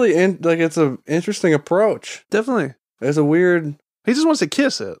stubble. Really, it's an interesting approach. Definitely. It's a weird. He just wants to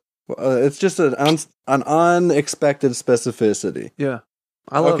kiss it. It's just an unexpected specificity. Yeah,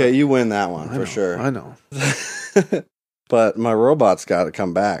 I love Okay, it. you win that one I for know, sure. I know. But my robot's got to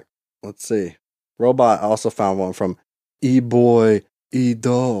come back. Let's see. Robot also found one from E-Boy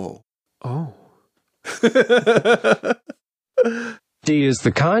E-Do. Oh. Dee is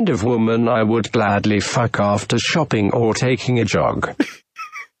the kind of woman I would gladly fuck after shopping or taking a jog.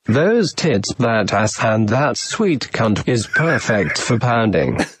 Those tits, that ass, and that sweet cunt is perfect for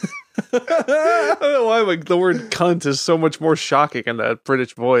pounding. I don't know why the word cunt is so much more shocking in that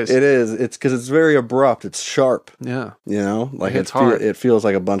British voice. It is. It's because it's very abrupt. It's sharp. Yeah. You know? Like It hits hard. it feels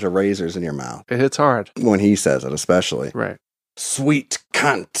like a bunch of razors in your mouth. It hits hard. When he says it, especially. Right. Sweet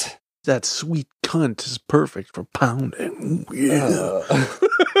cunt. That sweet cunt is perfect for pounding. Yeah.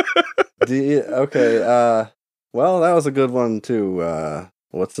 Okay. Well, that was a good one, too.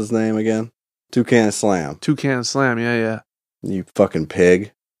 What's his name again? Toucan Slam. Toucan Slam. Yeah, You fucking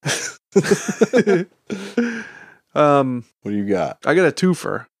pig. yeah. What do you got? I got a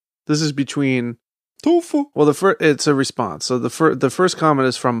twofer. This is between. Tofu. Well, it's a response. So the first comment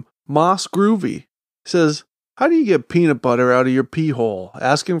is from Moss Groovy. He says, "How do you get peanut butter out of your pee hole?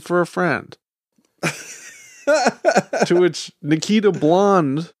 Asking for a friend." To which Nikita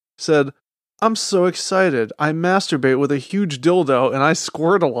Blonde said, "I'm so excited. I masturbate with a huge dildo and I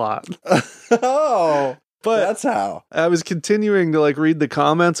squirt a lot." Oh, But that's how. I was continuing to read the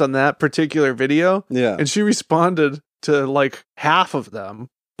comments on that particular video, Yeah. and she responded to half of them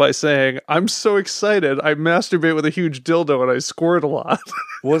by saying, "I'm so excited. I masturbate with a huge dildo and I squirt a lot."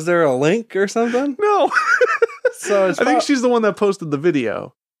 Was there a link or something? No. So it's I think she's the one that posted the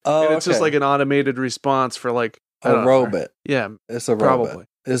video. Oh, And it's just okay. an automated response for I a don't know. robot. Yeah, It's a robot. probably.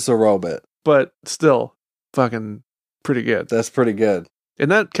 It's a robot. But still, fucking pretty good. That's pretty good. And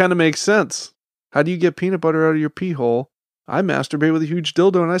that kind of makes sense. How do you get peanut butter out of your pee hole? I masturbate with a huge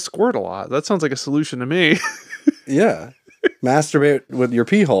dildo and I squirt a lot. That sounds like a solution to me. Yeah. Masturbate with your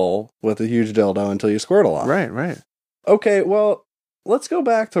pee hole with a huge dildo until you squirt a lot. Right. Okay, well, let's go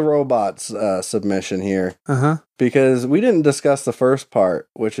back to Robot's submission here. Uh-huh. Because we didn't discuss the first part,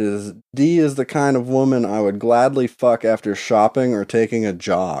 which is D is the kind of woman I would gladly fuck after shopping or taking a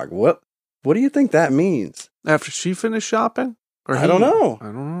jog. What do you think that means? After she finished shopping? Or I don't know. I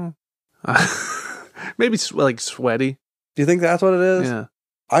don't know. Maybe like sweaty. Do you think that's what it is? Yeah.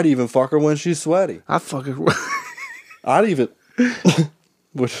 I'd even fuck her when she's sweaty. I fucking... I'd even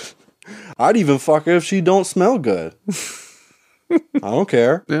fuck her if she don't smell good. I don't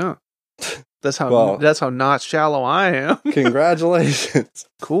care. Yeah. That's how not shallow I am. Congratulations.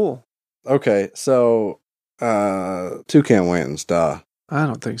 Cool. Okay, so Toucan wins, duh. I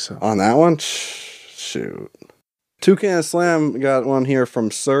don't think so. On that one? Shoot. Toucan Slam got one here from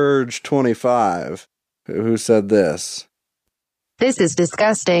Surge25, who said this. This is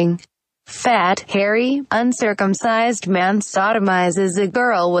disgusting. Fat, hairy, uncircumcised man sodomizes a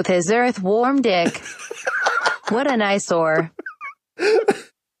girl with his earth-warm dick. What an eyesore.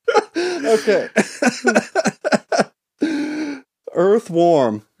 Okay.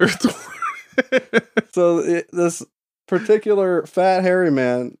 Earthworm. So this particular fat hairy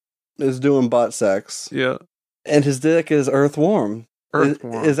man is doing butt sex. Yeah. And his dick is earthworm.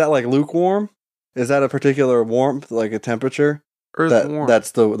 Earthworm. Is that like lukewarm? Is that a particular warmth, like a temperature? Earthworm.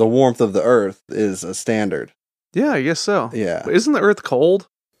 That's the warmth of the earth is a standard. Yeah, I guess so. Yeah. But isn't the earth cold?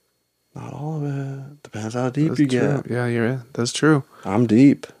 Not all of it. Depends how deep That's you true. get. Yeah, that's true. I'm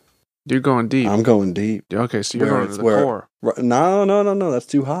deep. You're going deep. I'm going deep. Okay, so you're Where going it's to the core. No. That's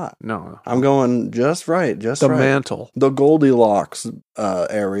too hot. No. I'm going just right. The mantle. The Goldilocks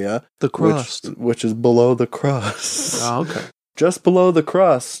area. The crust. Which is below the crust. Oh, okay. Just below the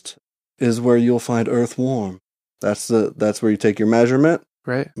crust is where you'll find earthworm. That's where you take your measurement,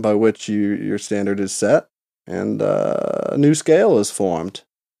 Right. by which your standard is set, and a new scale is formed.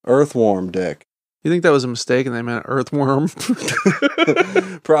 Earthworm dick. You think that was a mistake and they meant earthworm?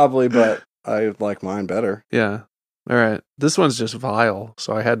 Probably, but I like mine better. Yeah. All right. This one's just vile,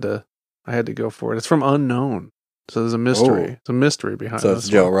 so I had to go for it. It's from Unknown. So there's a mystery. Oh. It's a mystery behind So this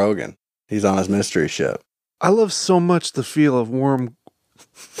it's Joe one. Rogan. He's on his mystery ship. I love so much the feel of worm.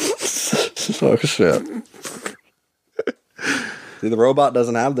 Oh, shit. See, the robot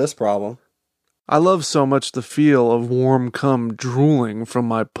doesn't have this problem. I love so much the feel of warm cum drooling from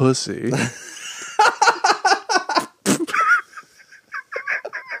my pussy.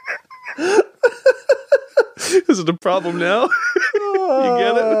 Is it a problem now? You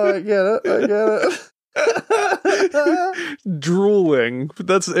get it? I get it. Drooling.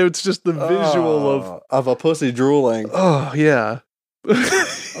 It's just the visual of a pussy drooling. Oh, yeah.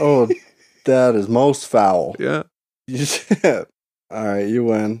 Oh, that is most foul. Yeah. You said. All right, you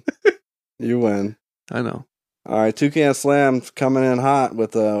win. You win. I know. All right, Toucan Slam coming in hot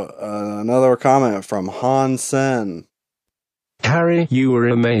with another comment from Han Sen. Harry, you were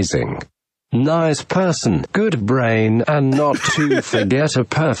amazing. Nice person, good brain, and not to forget a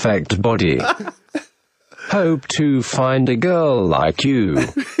perfect body. Hope to find a girl like you.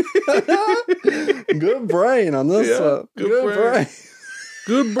 Good brain on this one. Good brain.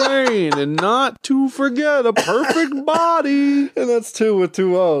 Good brain, and not to forget a perfect body. And that's 2 with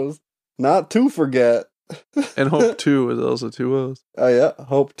 2 O's. Not to forget. And hope 2 is also 2 O's. Oh, yeah.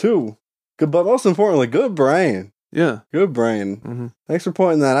 Hope 2. Good, but most importantly, good brain. Yeah. Good brain. Mm-hmm. Thanks for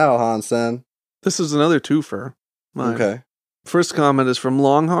pointing that out, Han Sen. This is another twofer. Mine. Okay. First comment is from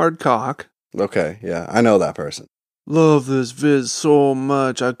Long Hard Cock. Okay, yeah. I know that person. Love this viz so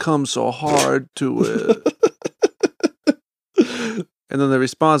much. I come so hard to it. And then the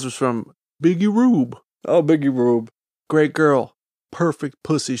response was from Biggie Rube. Oh, Biggie Rube. Great girl. Perfect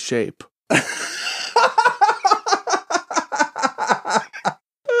pussy shape.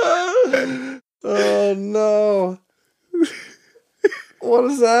 Oh, no. What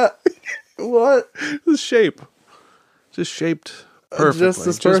is that? What? The shape. Just shaped perfectly. Just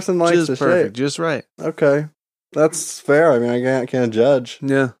this person likes just the perfect. shape. Just right. Okay. That's fair. I mean, I can't judge.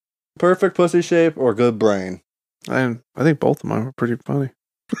 Yeah. Perfect pussy shape or good brain? I think both of mine were pretty funny.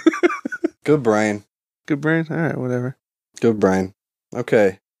 Good brain. Good brain? All right, whatever. Good brain.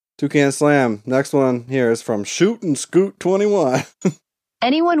 Okay. Toucan Slam. Next one here is from Shoot and Scoot 21.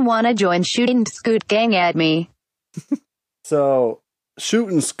 Anyone wanna join Shoot and Scoot gang at me? So, Shoot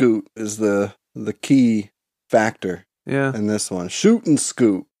and Scoot is the key factor Yeah. in this one. Shoot and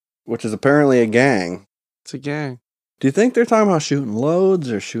Scoot, which is apparently a gang. It's a gang. Do you think they're talking about shooting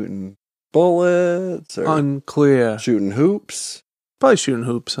loads or shooting bullets or Unclear. shooting hoops? Probably shooting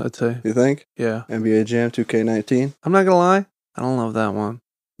hoops, I'd say. You think? Yeah. NBA Jam 2K19? I'm not gonna lie. I don't love that one.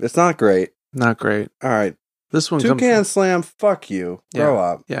 It's not great. Not great. All right. This one Toucan Slam, fuck you. Grow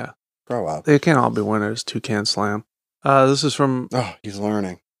up. Yeah. Grow up. They can't all be winners. Toucan Slam. This is from Oh, he's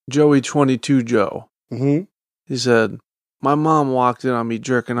learning. Joey22 Joe. Mm-hmm. He said, my mom walked in on me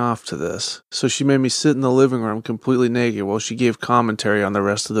jerking off to this, so she made me sit in the living room completely naked while she gave commentary on the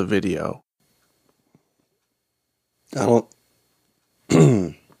rest of the video. I don't...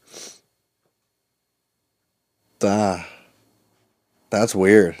 That's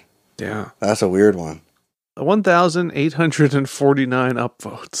weird. Yeah. That's a weird one. 1,849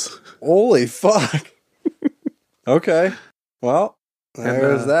 upvotes. Holy fuck. Okay. Well,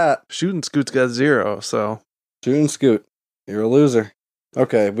 there's that. Shooting Scoot's got 0, so. Shoot and Scoot. You're a loser.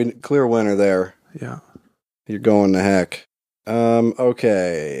 Okay, clear winner there. Yeah. You're going to heck.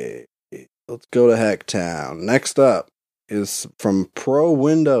 Okay. Let's go to Hecktown. Next up is from Pro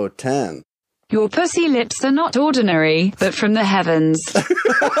Window 10. Your pussy lips are not ordinary, but from the heavens.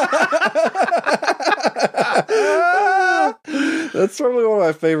 That's probably one of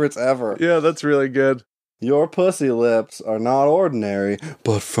my favorites ever. Yeah, that's really good. Your pussy lips are not ordinary,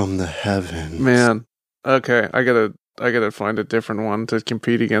 but from the heavens. Man. Okay, I gotta find a different one to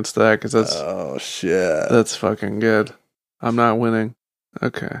compete against that, because Oh, shit. that's fucking good. I'm not winning.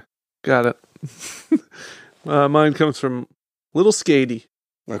 Okay. Got it. Mine comes from Little Skatey.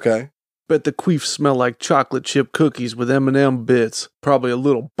 Okay. Bet the queefs smell like chocolate chip cookies with M&M bits. Probably a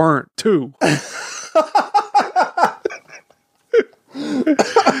little burnt, too.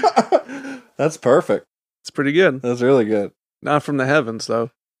 That's perfect. It's pretty good. That's really good. Not from the heavens,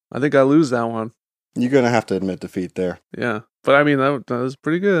 though. I think I lose that one. You're going to have to admit defeat there. Yeah. But I mean, that was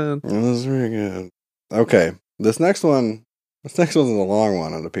pretty good. That was really good. Okay. This next one's a long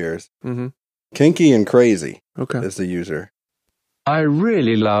one, it appears. Mm-hmm. Kinky and Crazy Okay. is the user. I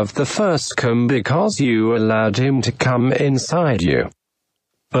really love the first cum because you allowed him to come inside you.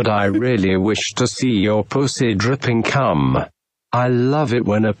 But I really wish to see your pussy dripping cum. I love it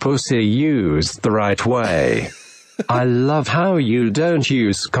when a pussy used the right way. I love how you don't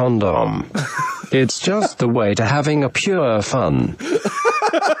use condom. It's just the way to having a pure fun.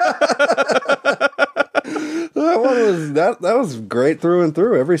 That was great through and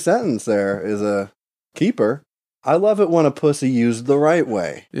through. Every sentence there is a keeper. I love it when a pussy used the right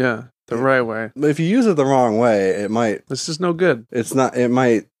way. Yeah, the right way. But if you use it the wrong way, it might. This is no good. It's not. It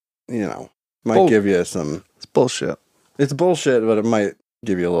might. Give you some. It's bullshit. It's bullshit, but it might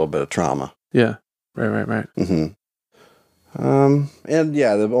give you a little bit of trauma. Yeah. Right. Mm-hmm. And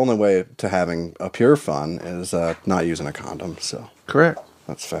yeah, the only way to having a pure fun is not using a condom. So Correct.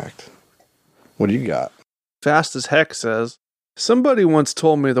 that's fact. What do you got? Fast as Heck says, somebody once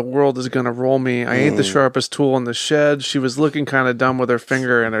told me the world is going to roll me. I ain't the sharpest tool in the shed. She was looking kind of dumb with her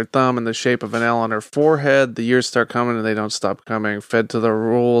finger and her thumb in the shape of an L on her forehead. The years start coming and they don't stop coming. Fed to the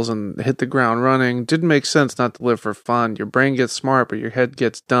rules and hit the ground running. Didn't make sense not to live for fun. Your brain gets smart, but your head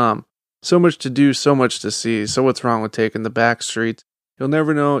gets dumb. So much to do, so much to see. So what's wrong with taking the back streets? You'll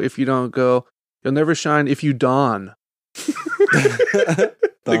never know if you don't go. You'll never shine if you dawn.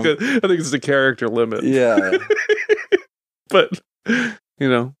 I think it's the character limit. Yeah, But,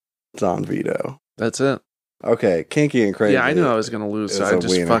 Don Vito. that's it. Okay, Kinky and Crazy. Yeah, I knew I was going to lose, so It's I a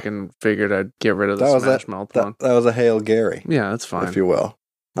just wiener. fucking figured I'd get rid of the That was Smash Mouth one. That was a Hail Gary, Yeah, that's fine. if you will.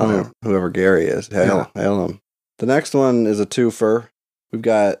 I don't know, whoever Gary is. Hail him. The next one is a twofer. We've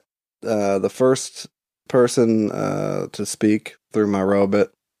got the first person to speak through my robot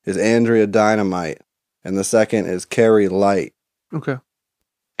is Andrea Dynamite, and the second is Carrie Light. Okay.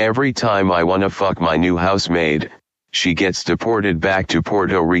 Every time I wanna fuck my new housemaid, she gets deported back to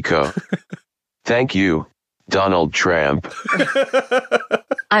Puerto Rico. Thank you, Donald Trump.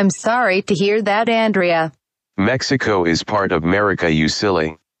 I'm sorry to hear that, Andrea. Mexico is part of America, you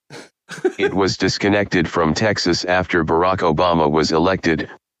silly. It was disconnected from Texas after Barack Obama was elected.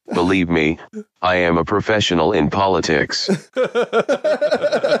 Believe me, I am a professional in politics.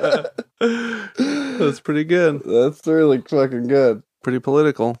 That's pretty good. That's really fucking good. Pretty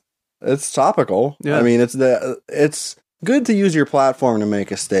political. It's topical. Yeah. I mean, it's good to use your platform to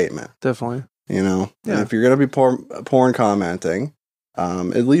make a statement. Definitely. Yeah. Yeah. And if you're gonna be porn commenting,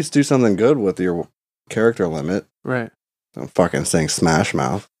 at least do something good with your character limit. Right. Don't fucking sing Smash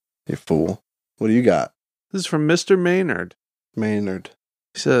Mouth, you fool. What do you got, This is from Mr. Maynard. Maynard?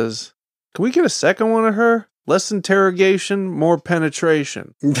 He says, can we get a second one of her? Less interrogation, more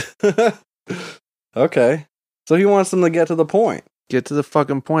penetration. Okay. So he wants them to get to the point. Get to the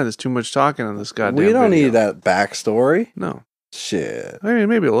fucking point. There's too much talking in this goddamn We don't video. need that backstory. No. Shit. I mean,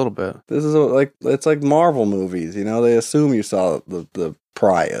 maybe a little bit. This is it's like Marvel movies. They assume you saw the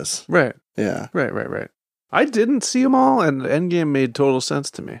priors. Right. Yeah. Right. I didn't see them all, and Endgame made total sense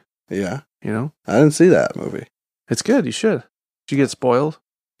to me. Yeah. I didn't see that movie. It's good. You should. Did you get spoiled?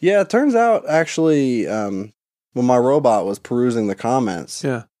 Yeah, it turns out actually when my robot was perusing the comments,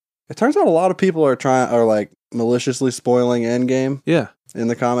 Yeah. it turns out a lot of people are like maliciously spoiling Endgame Yeah. in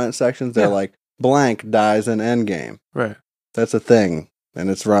the comment sections. They're Yeah. like, blank dies in Endgame. Right. That's a thing, and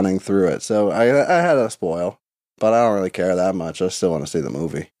it's running through it. So I had a spoil, but I don't really care that much. I still want to see the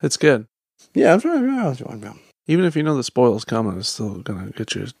movie. It's good. Yeah, I'm trying. Even if you know the spoil's coming, it's still gonna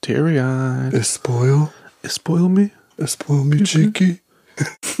get you teary-eyed. It spoil? It spoil me? It spoil me, cheeky.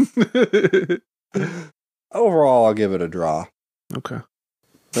 Overall, I'll give it a draw. Okay.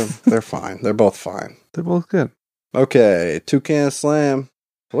 They're fine. They're both fine. They're both good. Okay, Toucan Slam.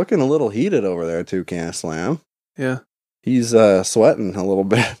 Looking a little heated over there, Toucan Slam. Yeah. He's sweating a little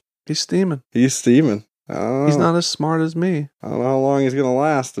bit. He's steaming. He's steaming. I don't know. He's not as smart as me. I don't know how long he's going to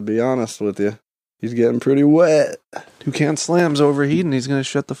last, to be honest with you. He's getting pretty wet. Toucan Slam's overheating. He's gonna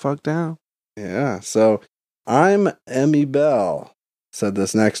shut the fuck down. Yeah, so I'm Emmy Bell. Said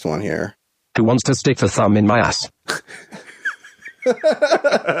this next one here. Who wants to stick the thumb in my ass?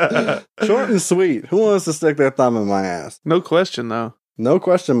 Short and sweet. Who wants to stick their thumb in my ass? No question, though. No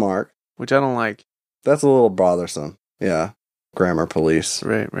question mark. Which I don't like. That's a little bothersome. Yeah. Grammar police.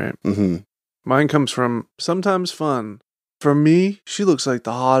 Right, right. Mm-hmm. Mine comes from sometimes fun. For me, she looks like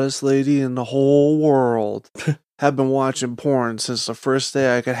the hottest lady in the whole world. Have been watching porn since the first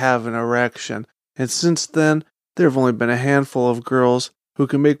day I could have an erection. And since then, there have only been a handful of girls who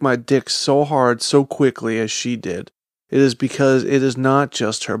can make my dick so hard so quickly as she did. It is because it is not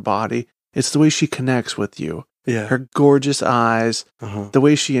just her body. It's the way she connects with you. Yeah. Her gorgeous eyes. Uh-huh. The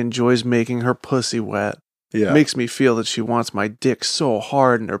way she enjoys making her pussy wet. Yeah. Makes me feel that she wants my dick so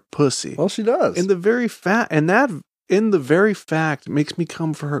hard in her pussy. Well, she does. In the very fact makes me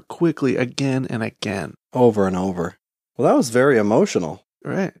come for her quickly again and again. Over and over. Well, that was very emotional.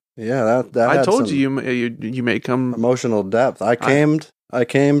 Right. Yeah, that I had told some you may come. emotional depth. I came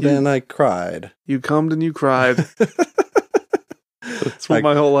and I cried. You cummed and you cried. That's what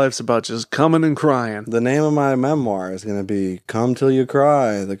my whole life's about, just coming and crying. The name of my memoir is going to be "Come Till You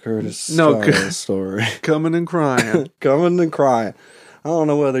Cry," the Curtis story. Coming and crying. Coming and crying. I don't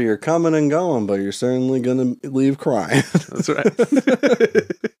know whether you're coming and going, but you're certainly going to leave crying. That's right.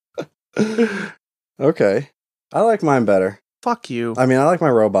 Okay. I like mine better. Fuck you. I mean, I like my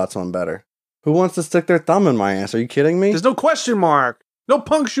robots one better. Who wants to stick their thumb in my ass? Are you kidding me? There's no question mark. No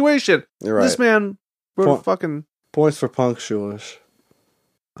punctuation. You're right. This man wrote a fucking... Points for punctuation.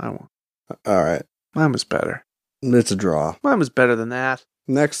 I won't. All right. Mine was better. It's a draw. Mine was better than that.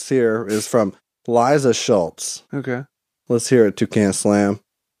 Next here is from Liza Schultz. Okay. Let's hear it, Toucan Slam.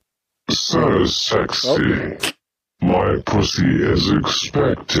 So sexy. Oh. My pussy is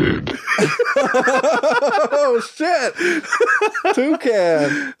expected. Oh, shit.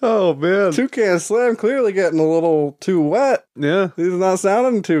 Toucan. Oh, man. Toucan Slam clearly getting a little too wet. Yeah. He's not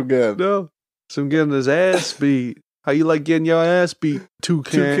sounding too good. No. So I'm getting his ass beat. How you like getting your ass beat,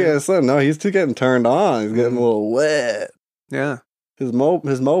 Toucan? Toucan Slam. No, he's getting turned on. He's getting a little wet. Yeah. His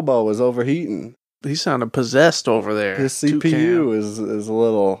Mobo is overheating. He sounded possessed over there. His CPU is a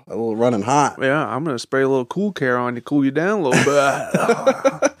little running hot. Yeah, I'm gonna spray a little Cool Care on you, cool you down a little bit.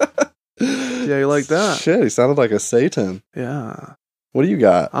 Yeah, you like that? Shit, he sounded like a Satan. Yeah. What do you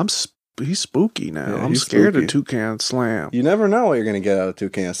got? He's spooky now. Yeah, I'm he's scared spooky. of Toucan Slam. You never know what you're gonna get out of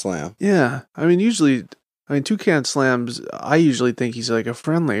Toucan Slam. Yeah, I mean, Toucan Slam's. I usually think he's like a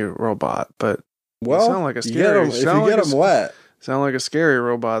friendly robot, but well, you sound like a scary. if you get him wet. Sound like a scary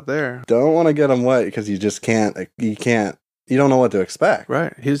robot there. Don't want to get him wet because you just can't. You don't know what to expect.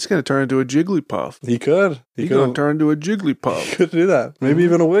 Right. He's going to turn into a Jigglypuff. He could. He's going to turn into a Jigglypuff. He could do that. Maybe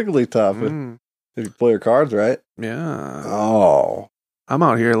even a Wigglytuff if you play your cards right. Yeah. Oh. I'm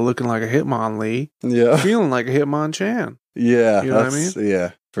out here looking like a Hitmonlee. Yeah. Feeling like a Hitmonchan. Yeah. You know what I mean?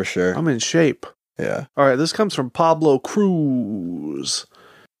 Yeah, for sure. I'm in shape. Yeah. All right. This comes from Pablo Cruz.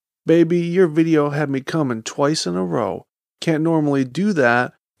 Baby, your video had me coming twice in a row. Can't normally do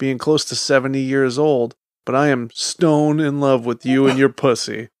that, being close to 70 years old, but I am stone in love with you and your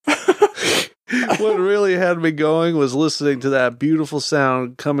pussy. What really had me going was listening to that beautiful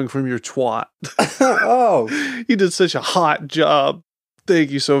sound coming from your twat. Oh. You did such a hot job.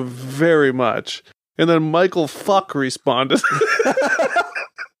 Thank you so very much. And then Michael Fuck responded.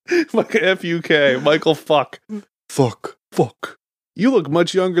 Like F-U-K, Michael Fuck. Fuck. You look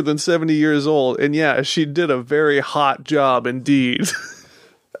much younger than 70 years old, and yeah, she did a very hot job indeed.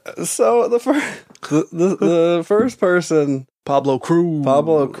 So the first person, Pablo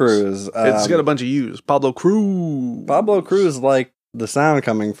Cruz. It's got a bunch of U's. Pablo Cruz liked the sound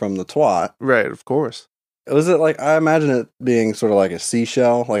coming from the twat. Right, of course. Was it like, I imagine it being sort of like a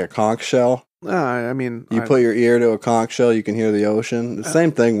seashell, like a conch shell? I mean, You put your ear to a conch shell, you can hear the ocean. The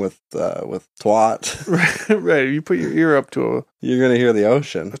same thing with twat. right. You put your ear up to You're gonna hear the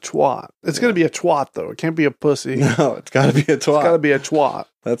ocean. a twat. It's going to be a twat, though. It can't be a pussy. No, it's got to be a twat. It's got to be a twat.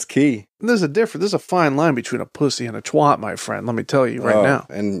 That's key. And there's a fine line between a pussy and a twat, my friend. Let me tell you right now.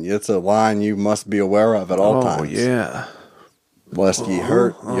 And it's a line you must be aware of at all times. Oh, yeah. Lest ye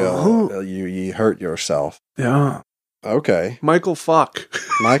hurt you hurt yourself. Yeah. Okay. Michael Fuck.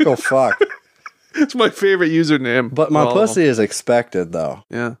 Michael Fuck. It's my favorite username. But my pussy is expected, though.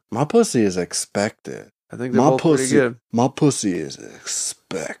 Yeah. My pussy is expected. I think they're both pretty good. My pussy is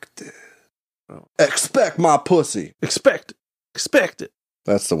expected. Oh. Expect my pussy. Expect it.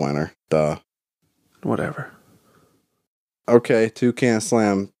 That's the winner. Duh. Whatever. Okay, Toucan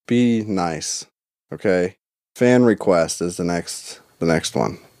Slam. Be nice. Okay. Fan request is the next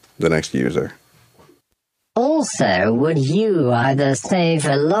one. The next user. Also, would you either save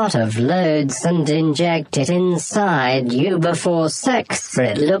a lot of loads and inject it inside you before sex so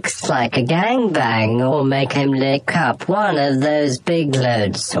it looks like a gangbang, or make him lick up one of those big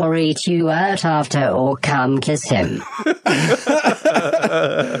loads, or eat you out after, or come kiss him?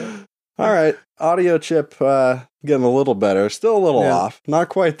 All right. Audio chip getting a little better. Still a little off. Not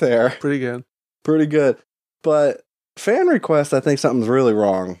quite there. Pretty good. Pretty good. But fan request, I think something's really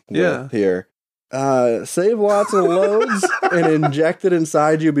wrong with here. Save lots of loads and inject it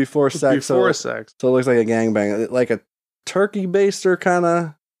inside you before sex. So it looks like a gangbang. Like a turkey baster kind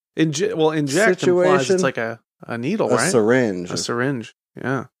of inject implies it's like a needle, right? Syringe. A syringe,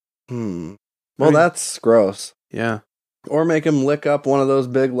 yeah. Well, that's gross. Yeah. Or make him lick up one of those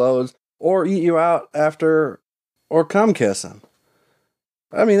big loads, or eat you out after, or come kiss him.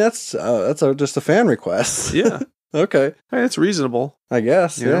 I mean, that's just a fan request. Yeah. Okay. Hey, it's reasonable. I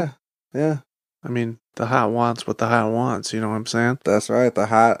guess. Yeah. Yeah. I mean, the heart wants what the heart wants. You know what I'm saying? That's right. The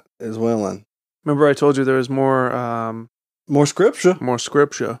heart is willing. Remember, I told you there was more. More scripture. More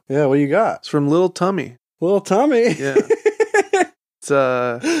scripture. Yeah. What you got? It's from Little Tummy. Little Tummy. Yeah. It's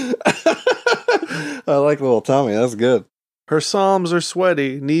I like Little Tummy. That's good. Her psalms are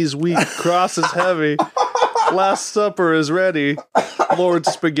sweaty, knees weak, cross is heavy. Last supper is ready. Lord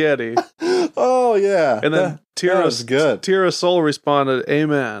spaghetti. Oh yeah. And then Tira Soul responded,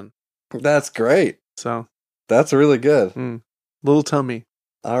 "Amen." That's great. So that's really good. Little Tummy.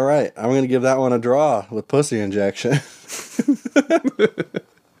 All right, I'm gonna give that one a draw with pussy injection.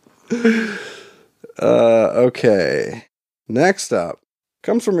 Okay. Next up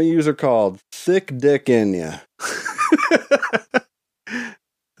comes from a user called Thick Dick In Ya.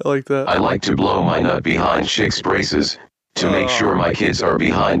 I like that. I like to blow my nut behind chicks' braces to make sure my kids are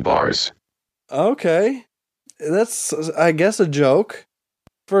behind bars. Okay. That's, I guess, a joke.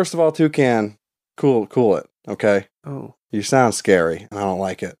 First of all, Toucan, cool it, okay? Oh. You sound scary, and I don't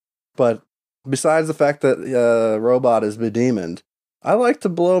like it. But besides the fact that Robot is bedemoned, I like to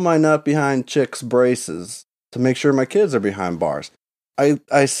blow my nut behind chicks' braces to make sure my kids are behind bars.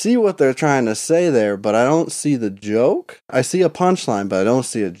 I see what they're trying to say there, but I don't see the joke. I see a punchline, but I don't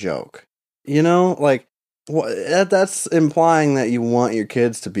see a joke. You know, like, that's implying that you want your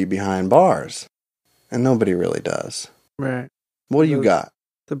kids to be behind bars. And nobody really does. Right. What do you got?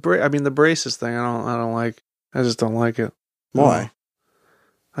 The braces thing, I don't like. I just don't like it. Why?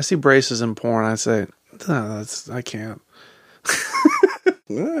 I see braces in porn. I say, I can't.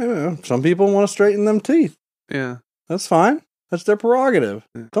 Some people want to straighten them teeth. Yeah. That's fine. That's their prerogative.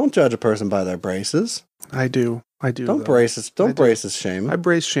 Yeah. Don't judge a person by their braces. I do. Don't braces shame. I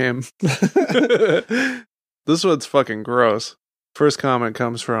brace shame. This one's fucking gross. First comment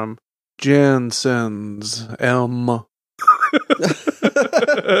comes from Jansen's M.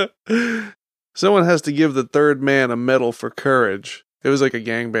 Someone has to give the third man a medal for courage. It was like a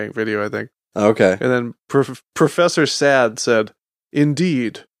gangbang video, I think. Okay. And then Professor Sad said,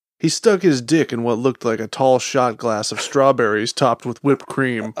 "Indeed, he stuck his dick in what looked like a tall shot glass of strawberries topped with whipped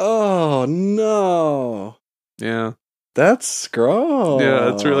cream." Oh, no. Yeah. That's gross.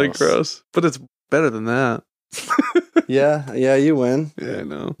 Yeah, it's really gross. But it's better than that. Yeah, you win. Yeah, I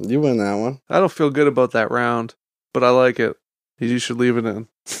know. You win that one. I don't feel good about that round, but I like it. You should leave it in.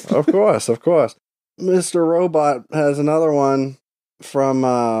 Of course. Mr. Robot has another one from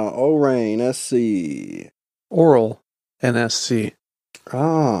Orain SC. Oral NSC.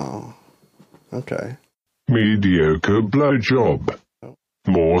 Oh, okay. Mediocre blowjob.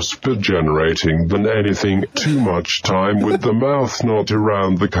 More spit generating than anything. Too much time with the mouth not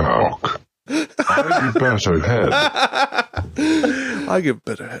around the cock. I give better head. I give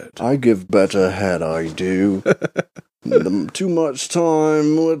better head. I give better head, I do. Too much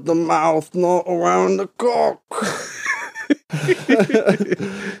time with the mouth not around the cock.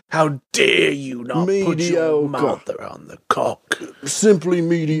 How dare you not put your Mediocre. mouth around the cock? Simply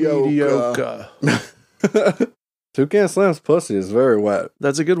mediocre. Toucan Slam's pussy is very wet.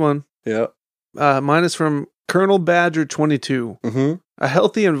 That's a good one. Yep. Mine is from Colonel Badger 22. Mm-hmm. A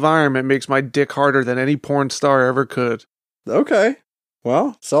healthy environment makes my dick harder than any porn star ever could. Okay.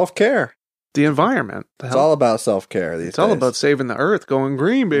 Well, self-care. The environment. It's all about self-care these days. It's all about saving the earth, going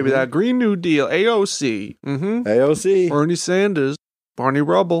green, baby. Mhm. That Green New Deal. AOC. Mm-hmm. AOC. Bernie Sanders. Barney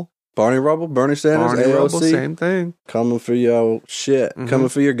Rubble. Barney Rubble, Bernie Sanders, Barney AOC. Rubble, same thing. Coming for your shit. Mhm. Coming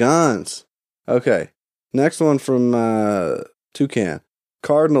for your guns. Okay. Next one from Toucan.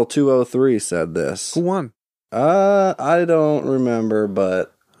 Cardinal 203 said this. Who won? I don't remember,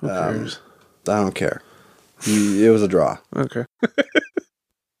 but Who cares? I don't care. It was a draw. Okay.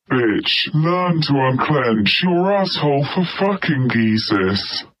 Bitch, learn to unclench your asshole for fucking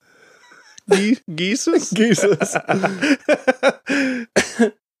Jesus. Geesus? Jesus.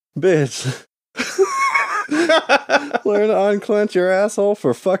 Bitch. Learn to unclench your asshole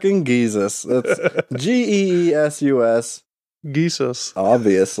for fucking Jesus. That's Geesus. Geesus.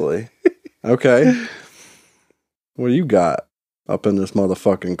 Obviously. Okay. What do you got up in this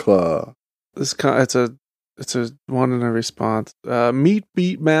motherfucking club? It's a one in a response. Meat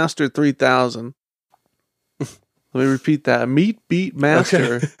Beat Master 3000. Let me repeat that. Meat Beat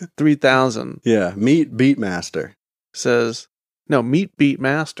Master 3000 Yeah, Meat Beatmaster. says, no, Meat Beat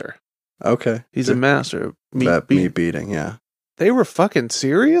Master. Okay. He's a master of meat beating, yeah. They were fucking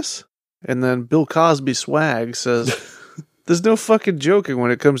serious? And then Bill Cosby Swag says, there's no fucking joking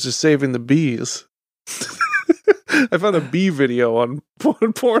when it comes to saving the bees. I found a bee video on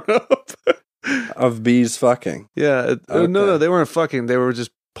Pornhub. Of bees fucking. Yeah. No, they weren't fucking. They were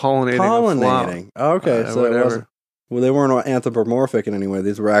just pollinating. Pollinating. Okay, so it whatever. wasn't. Well, they weren't anthropomorphic in any way.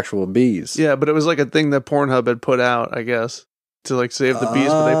 These were actual bees. Yeah, but it was like a thing that Pornhub had put out, I guess, to like save the bees,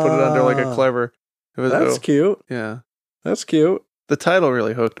 but they put it under like a clever. It was, That's cute. Yeah. That's cute. The title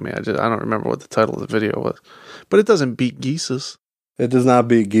really hooked me. I don't remember what the title of the video was. But it doesn't beat Geesus. It does not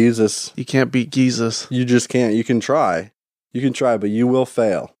beat Jesus. You can't beat Geesus. You just can't. You can try. You can try, but you will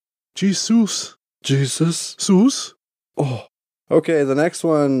fail. Jesus. Jesus. Sus. Oh. Okay, the next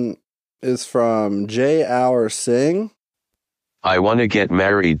one is from J. Our Singh. I want to get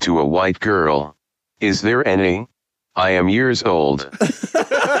married to a white girl. Is there any? I am years old.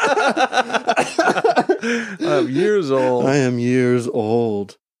 I'm years old. I am years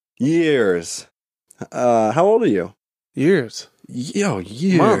old. Years. How old are you? Years. Yo,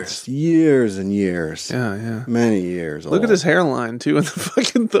 years. Months. Years and years. Yeah. Many years Look old. at his hairline, too, in the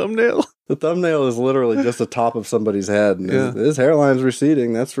fucking thumbnail. The thumbnail is literally just the top of somebody's head. And Yeah. his hairline's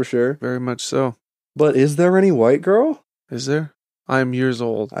receding, that's for sure. Very much so. But is there any white girl? Is there? I'm years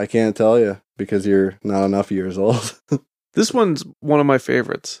old. I can't tell you because you're not enough years old. This one's one of my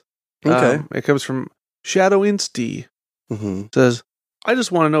favorites. Okay. It comes from Shadow Insty. Mm-hmm. Says, I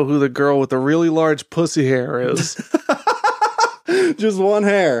just want to know who the girl with the really large pussy hair is. Just one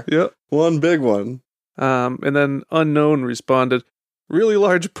hair. Yep. One big one. And then Unknown responded, really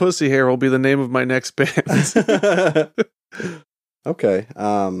large pussy hair will be the name of my next band. Okay.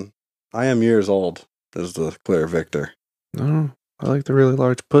 I am years old is the clear victor. Oh, I like the really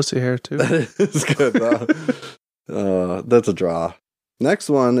large pussy hair too. That is good though. That's a draw. Next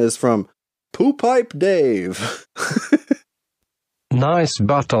one is from Poo Pipe Dave. Nice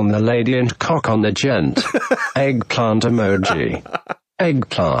butt on the lady and cock on the gent. Eggplant emoji.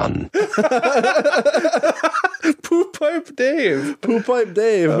 Eggplant. Poo Pipe Dave. Poo Pipe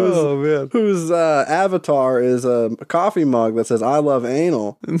Dave, Oh, man. whose avatar is a coffee mug that says "I love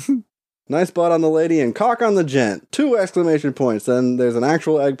anal." Nice butt on the lady and cock on the gent. 2 exclamation points. Then there's an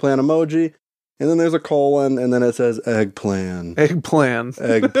actual eggplant emoji, and then there's a colon, and then it says eggplant. Eggplant.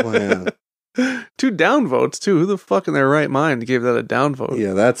 Eggplant. 2 downvotes too. Who the fuck in their right mind gave that a downvote?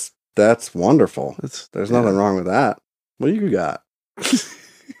 Yeah, that's wonderful. There's nothing yeah. wrong with that. What do you got?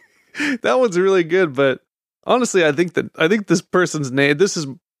 That one's really good, but honestly, I think this person's name. This is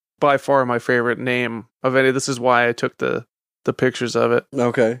by far my favorite name of any. This is why I took the pictures of it.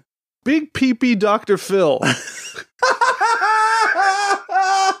 Okay. Big Peepee Dr. Phil.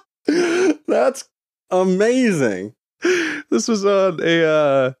 That's amazing. This was on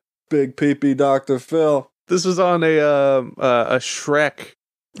a Big Peepee Dr. Phil. This was on a Shrek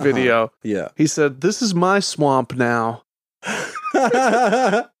video. Yeah. He said, "This is my swamp now."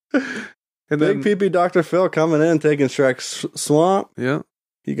 And Big then, Peepee Dr. Phil coming in, taking Shrek's swamp. yeah,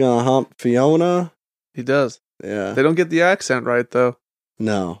 He gonna hump Fiona. he does. Yeah. They don't get the accent right though.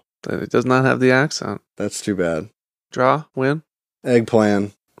 No, It does not have the accent. that's too bad. Draw, win,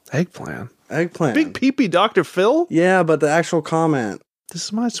 Eggplant. eggplant. Eggplant. Big peepee Dr. Phil? Yeah, but the actual comment. This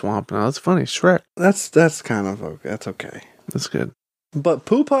is my swamp now. That's funny. Shrek. That's kind of okay. That's okay. That's good. But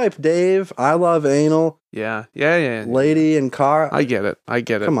Poo Pipe Dave, I love anal. Yeah. Lady and car. I get it.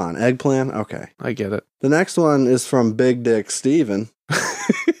 Come on, Eggplant. Okay. I get it. The next one is from Big Dick Steven.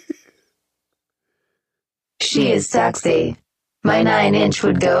 She is sexy. My 9-inch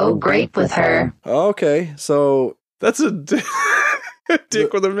would go great with her. Okay, so That's a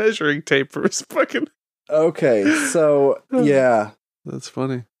dick with a measuring tape for his fucking... okay, so yeah, That's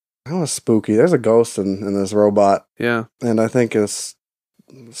funny. that was spooky. There's a ghost in this robot, Yeah. and I think his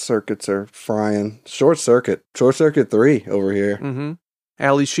circuits are frying. Short Circuit 3 over here. Mm-hmm.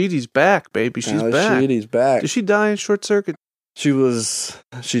 Ali Sheedy's back, baby. She's Ally back. Sheedy's back. Did she die in Short Circuit? She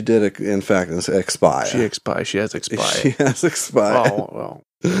did in fact expire. She has expired. She has expired. Oh, well.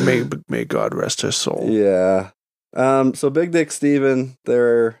 May God rest her soul. Yeah. So Big Dick Steven,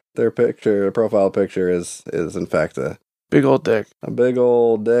 their profile picture is in fact a Big old dick. big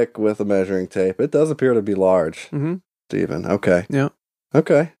old dick with a measuring tape. It does appear to be large. Mm-hmm. Steven. Okay. Yeah.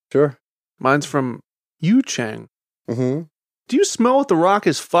 Okay. Sure. Mine's from Yu Cheng. Mm-hmm. Do you smell what The Rock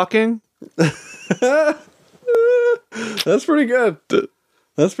is fucking? That's pretty good.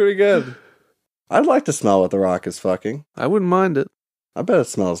 That's pretty good. I'd like to smell what The Rock is fucking. I wouldn't mind it. I bet it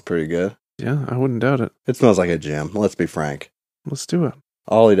smells pretty good. Yeah, I wouldn't doubt it. It smells like a Jim. Let's be frank. Let's do it.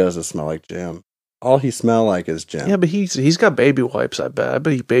 All he does is smell like Jim. All he smell like is Jim. Yeah, but he's got baby wipes, I bet. I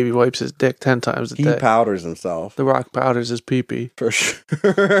bet he baby wipes his dick 10 times a He day. powders himself. The Rock powders his pee-pee. For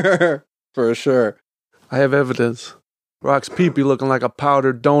sure. For sure. I have evidence. Rock's pee-pee looking like a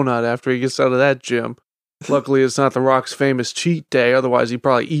powdered donut after he gets out of that gym. Luckily, it's not The Rock's famous cheat day. Otherwise, he'd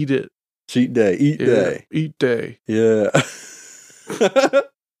probably eat it. Cheat day. Eat day. Eat day. Yeah.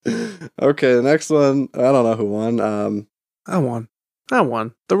 Okay, the next one. I don't know who won. I won.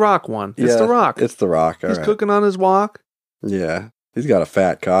 The Rock won. It's yeah, The Rock. It's The Rock. All He's right. cooking on his wok. Yeah. He's got a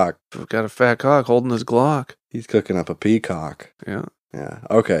fat cock. Got a fat cock holding his Glock. He's cooking up a peacock. Yeah. Yeah.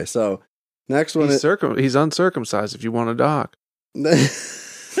 Okay, so next one He's uncircumcised if you want a doc. Good.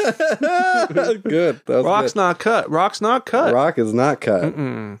 That was Rock's good. not cut. Rock's not cut. Rock is not cut.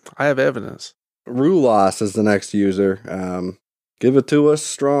 Mm-mm. I have evidence. Rulos is the next user. Give it to us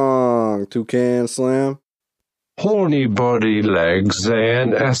strong. Toucan Slam. Horny body, legs,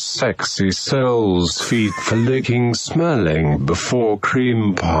 and as sexy souls, feet for licking, smelling before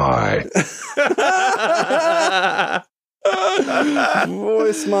cream pie.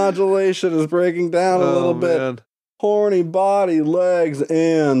 Voice modulation is breaking down a little bit. Man. Horny body, legs,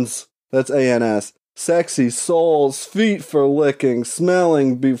 ands. That's ANS. Sexy souls, feet for licking,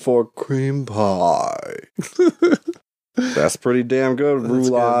 smelling before cream pie. That's pretty damn good, That's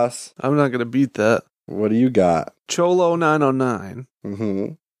Rulos. I'm not going to beat that. What do you got? Cholo 909.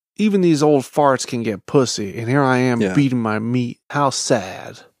 Mm-hmm. Even these old farts can get pussy, and here I am Yeah. beating my meat. How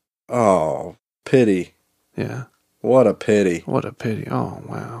sad. Oh, pity. Yeah. What a pity. What a pity. Oh,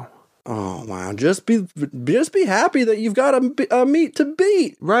 wow. Oh, wow. Just be happy that you've got a meat to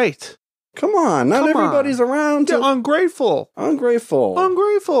beat. Right. Come on. Not Come on. everybody's around to... They're ungrateful. Ungrateful.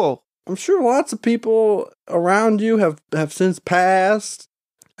 Ungrateful. I'm sure lots of people around you have since passed,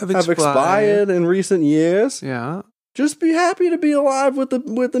 have expired in recent years. Yeah. Just be happy to be alive with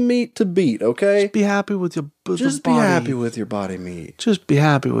the meat to beat, okay? Just be happy with your Just be happy with your body meat. Just be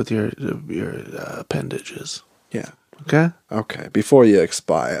happy with your appendages. Yeah. Okay? Okay, before you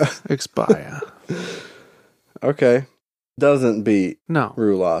expire. Expire. Okay. Doesn't beat No.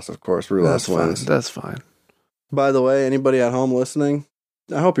 Rulos, of course. Rulos wins. That's fine. By the way, anybody at home listening,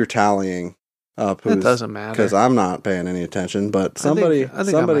 I hope you're tallying up. It doesn't matter. Because I'm not paying any attention, but somebody, I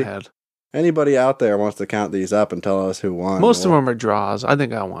think I'm ahead. anybody out there wants to count these up and tell us who won. Most of them are draws. I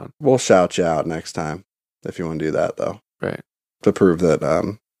think I won. We'll shout you out next time if you want to do that, though. Right. To prove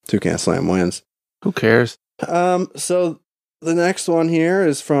that Toucan Slam wins. Who cares? So the next one here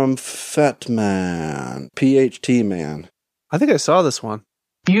is from Fetman, PHT Man. I think I saw this one.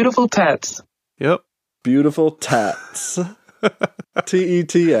 Beautiful tats. Yep. Beautiful tats.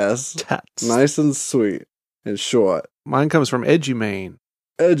 TETS. Tats. Nice and sweet and short. Mine comes from Edgy Mane.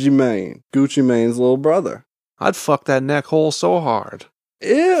 Edgy Mane. Gucci Mane's little brother. I'd fuck that neck hole so hard.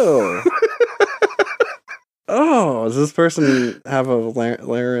 Ew. Oh, does this person have a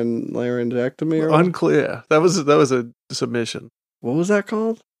laryngectomy or what? Unclear. That was a submission. What was that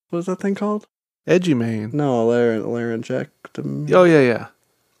called? What was that thing called? Edgy Mane. No, laryngectomy. Oh, yeah.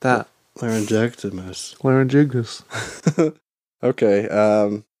 That. Laryngectomus. Laryngitis. Okay,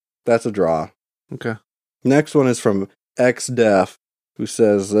 that's a draw. Okay. Next one is from XDef, who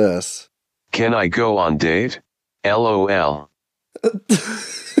says this. Can I go on date? LOL.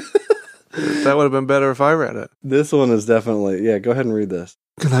 That would have been better if I read it. This one is definitely, yeah, go ahead and read this.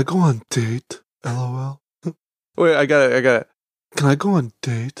 Can I go on date? LOL. Wait, I got it. Can I go on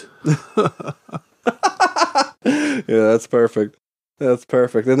date? Yeah, that's perfect. That's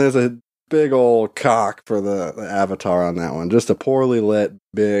perfect. And there's a big old cock for the avatar on that one. Just a poorly lit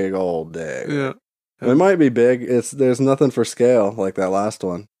big old dick. Yeah. It might be big. There's nothing for scale like that last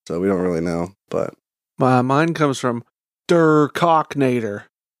one, so we don't really know. But Mine comes from Der Cocknator.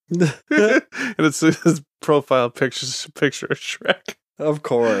 And it's his profile picture of Shrek. Of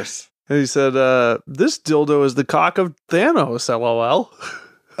course. And he said, this dildo is the cock of Thanos, LOL.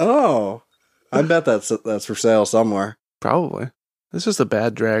 Oh, I bet that's for sale somewhere. Probably. It's just a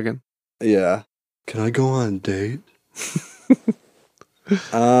bad dragon. Yeah. Can I go on a date?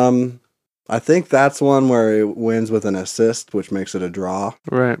 I think that's one where it wins with an assist, which makes it a draw.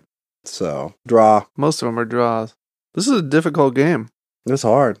 Right. So, draw. Most of them are draws. This is a difficult game. It's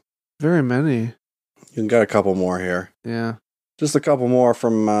hard. Very many. You got a couple more here. Yeah. Just a couple more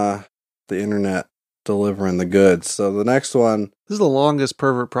from the internet delivering the goods. So the next one. This is the longest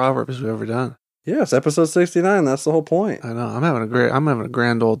pervert proverbs we've ever done. Yes, episode 69. That's the whole point. I know. I'm having a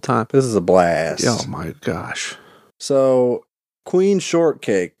grand old time. This is a blast. Oh my gosh. So, Queen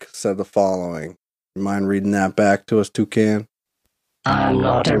Shortcake said the following. You mind reading that back to us, Toucan? I'm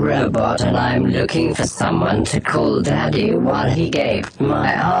not a robot and I'm looking for someone to call daddy while he gaped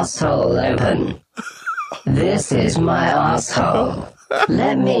my asshole open. This is my asshole.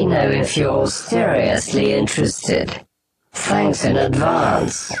 Let me know if you're seriously interested. Thanks in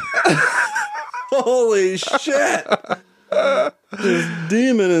advance. Holy shit! This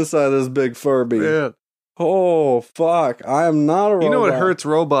demon inside this big Furby. Yeah. Oh, fuck. I am not a robot. You know it hurts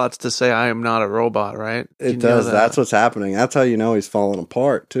robots to say I am not a robot, right? It does. That's what's happening. That's how you know he's falling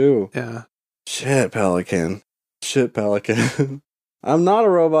apart, too. Yeah. Shit, Pelican. I'm not a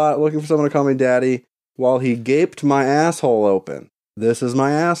robot looking for someone to call me daddy while he gaped my asshole open. This is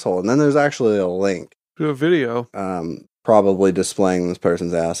my asshole. And then there's actually a link. To a video. Probably displaying this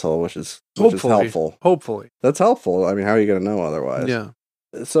person's asshole, which is helpful. Hopefully. That's helpful. I mean, how are you going to know otherwise? Yeah.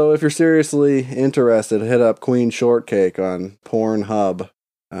 So if you're seriously interested, hit up Queen Shortcake on Pornhub.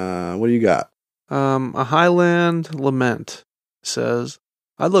 What do you got? A Highland Lament says,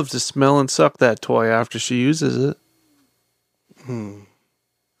 I'd love to smell and suck that toy after she uses it. Okay.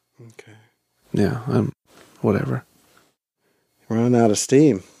 Yeah, whatever. Running out of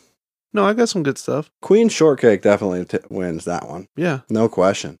steam. No, I got some good stuff. Queen Shortcake definitely wins that one. Yeah. No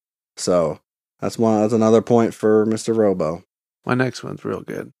question. So that's another point for Mr. Robo. My next one's real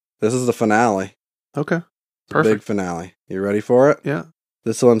good. This is the finale. Okay. Perfect. Big finale. You ready for it? Yeah.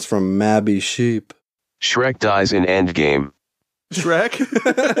 This one's from Mabby Sheep. Shrek dies in Endgame. Shrek?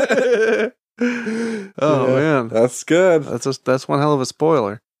 Oh, yeah, man. That's good. That's one hell of a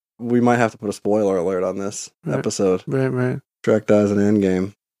spoiler. We might have to put a spoiler alert on this episode. Right. Shrek dies in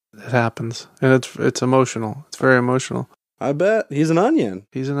Endgame. It happens. And it's emotional. It's very emotional. I bet. He's an onion.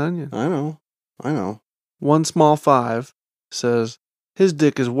 He's an onion. I know. One Small Five says, his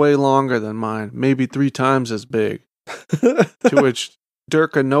dick is way longer than mine, maybe 3 times as big. To which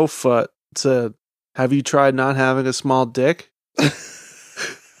Durka No Foot said, have you tried not having a small dick?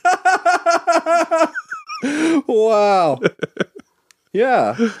 Wow.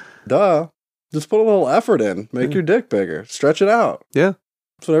 Yeah. Duh. Just put a little effort in. Make your dick bigger. Stretch it out. Yeah.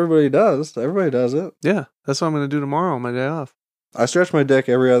 That's what everybody does. Everybody does it. Yeah. That's what I'm going to do tomorrow on my day off. I stretch my dick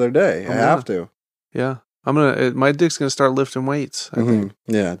every other day. I have to. Yeah. My dick's going to start lifting weights, I think.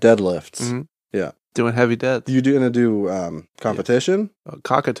 Yeah. Deadlifts. Mm-hmm. Yeah. Doing heavy deadlifts. You going to do competition? Yeah.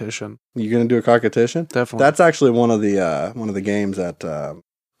 Cockatition. You going to do a cockatition? Definitely. That's actually one of the games at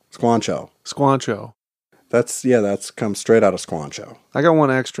Squancho. Squancho. That's come straight out of Squancho. I got one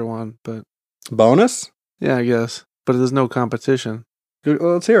extra one, but bonus? Yeah, I guess. But there's no competition. Well,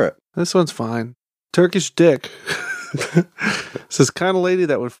 let's hear it. This one's fine. Turkish dick. It's this kind of lady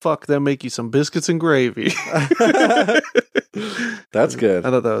that would fuck then make you some biscuits and gravy. That's good.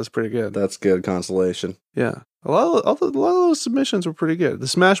 I thought that was pretty good. That's good consolation. Yeah. A lot of those submissions were pretty good. The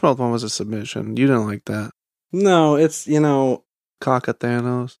Smash Mouth one was a submission. You didn't like that. No, it's, Coca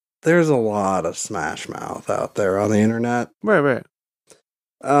Thanos. There's a lot of Smash Mouth out there on the internet. Right.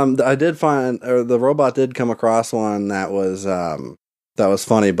 I did find, or the robot did come across one that was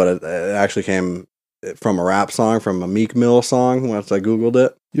funny, but it actually came from a rap song, from a Meek Mill song, once I Googled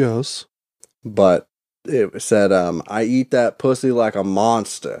it. Yes. But it said, I eat that pussy like a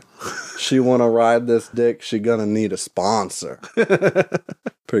monster. She wanna ride this dick, she gonna need a sponsor.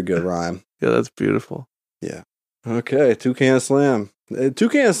 Pretty good rhyme. Yeah, that's beautiful. Yeah. Okay, Toucan Slam.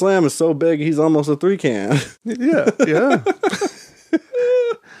 Toucan Slam is so big, he's almost a 3-can. Yeah.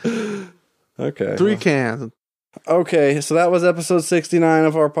 Okay. 3 cans. Okay, so that was episode 69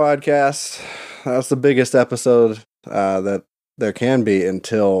 of our podcast. That's the biggest episode that there can be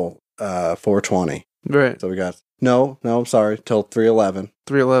until 420. Right. So we got I'm sorry, till 311.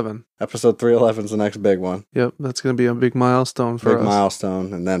 311. Episode 311 is the next big one. Yep, that's going to be a big milestone for us. Big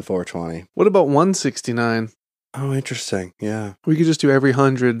milestone, and then 420. What about 169? Oh, interesting. Yeah. We could just do every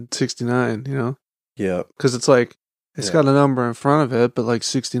 169, you know? Yep. Because it's like, it's got a number in front of it, but like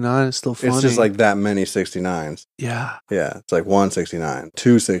 69 is still funny. It's just like that many 69s. Yeah. Yeah, it's like 169,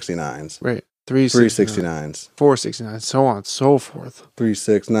 269s. Right. 369s. 469, so on and so forth.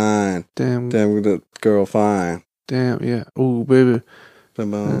 369. Damn, the girl fine. damn, yeah. Ooh, baby. Tell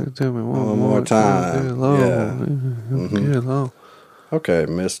me One more time. Get low. Yeah. Get low. Okay,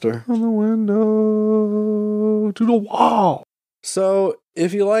 mister. From the window to the wall. So,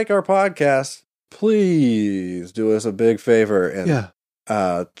 if you like our podcast, please do us a big favor and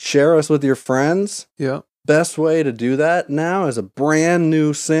share us with your friends. Yeah. Best way to do that now is a brand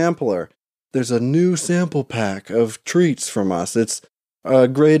new sampler. There's a new sample pack of treats from us. It's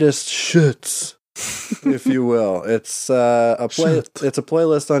greatest shits, if you will. It's it's a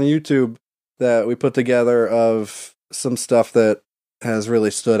playlist on YouTube that we put together of some stuff that has really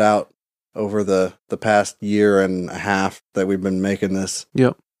stood out over the past year and a half that we've been making this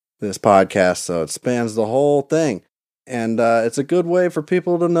podcast. So it spans the whole thing. And it's a good way for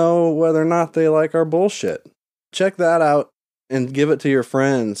people to know whether or not they like our bullshit. Check that out and give it to your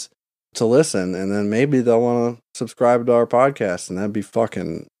friends to listen, and then maybe they'll want to subscribe to our podcast, and that'd be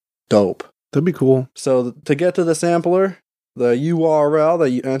fucking dope. That'd be cool. So to get to the sampler, the URL that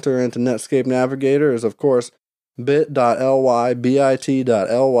you enter into Netscape Navigator is, of course,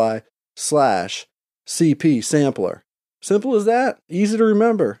 bit.ly/CP sampler. Simple as that. Easy to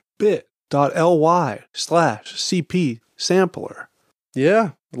remember. bit.ly/CP sampler.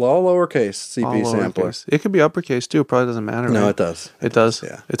 Yeah. All lowercase CP sampler. Lowercase. It could be uppercase too. It probably doesn't matter. No, right? it does. It does?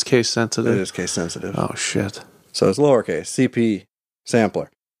 Yeah. It's case sensitive. It is case sensitive. Oh, shit. So it's lowercase CP sampler.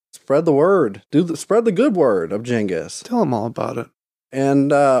 Spread the word. Spread the good word of Genghis. Tell them all about it.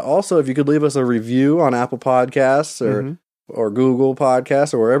 And also, if you could leave us a review on Apple Podcasts or Google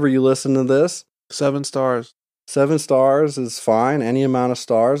Podcasts or wherever you listen to this. 7 stars. 7 stars is fine. Any amount of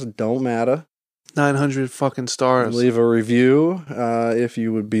stars, don't matter. 900 fucking stars. Leave a review if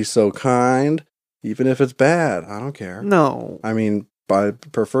you would be so kind. Even if it's bad, I don't care. No. I mean, I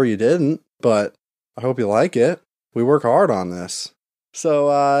prefer you didn't, but I hope you like it. We work hard on this.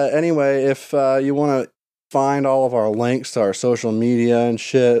 So anyway, if you want to find all of our links to our social media and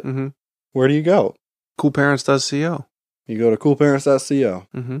shit, where do you go? Coolparents.co. You go to coolparents.co.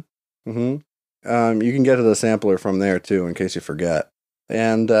 Mm-hmm. You can get to the sampler from there too, in case you forget.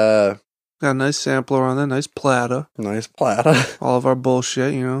 And got a nice sampler on there, nice platter. Nice platter. All of our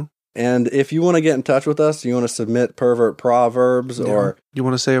bullshit, you know. And if you want to get in touch with us, you want to submit pervert proverbs, or you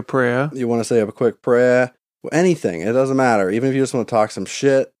want to say a prayer, you want to say a quick prayer, anything, it doesn't matter. Even if you just want to talk some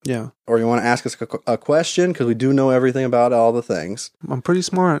shit, or you want to ask us a question, because we do know everything about all the things. I'm pretty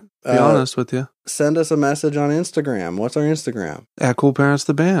smart, to be honest with you. Send us a message on Instagram. What's our Instagram? At Cool Parents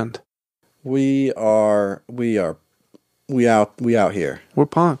the Band. We out here. We're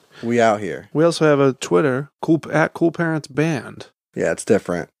punk. We out here. We also have a Twitter, at Cool Parents Band. Yeah, it's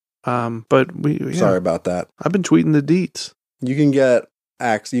different. But we sorry about that. I've been tweeting the deets. You can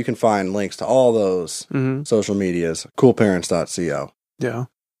you can find links to all those social medias. Coolparents.co. Yeah.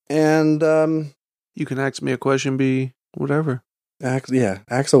 And you can ask me a question, be whatever.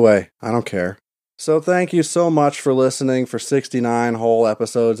 Ask away. I don't care. So thank you so much for listening for 69 whole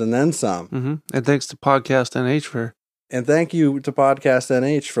episodes and then some. And thanks to Podcast NH And thank you to Podcast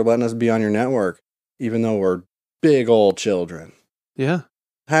NH for letting us be on your network, even though we're big old children. Yeah.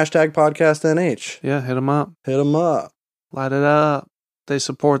 Hashtag Podcast NH. Yeah, hit them up. Hit them up. Light it up. They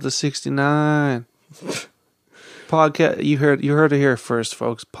support the 69. Podcast. You heard it here first,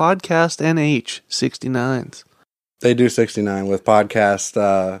 folks. Podcast NH 69s. They do 69 with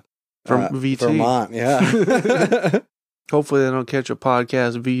podcast from VT. Vermont, yeah. Hopefully they don't catch a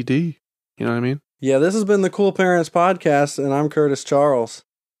podcast VD. You know what I mean? Yeah, this has been the Cool Parents Podcast, and I'm Curtis Charles.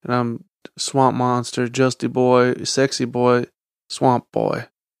 And I'm Swamp Monster, Justy Boy, Sexy Boy, Swamp Boy,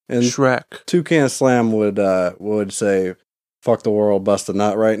 and Shrek. Toucan Slam would say, fuck the world, bust a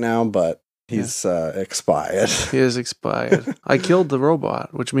nut right now, but he's expired. He is expired. I killed the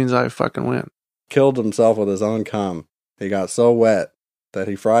robot, which means I fucking win. Killed himself with his own cum. He got so wet that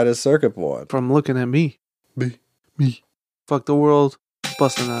he fried his circuit board. From looking at me. Me. Fuck the world,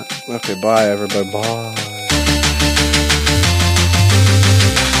 bust a nut. Okay, bye everybody. Bye.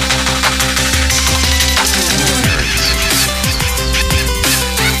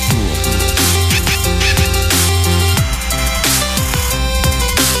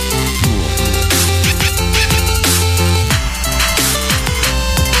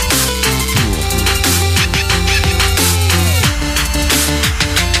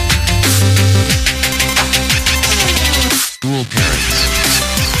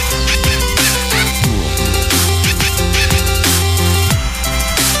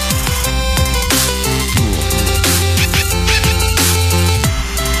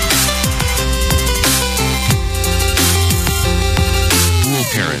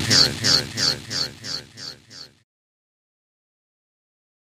 parents.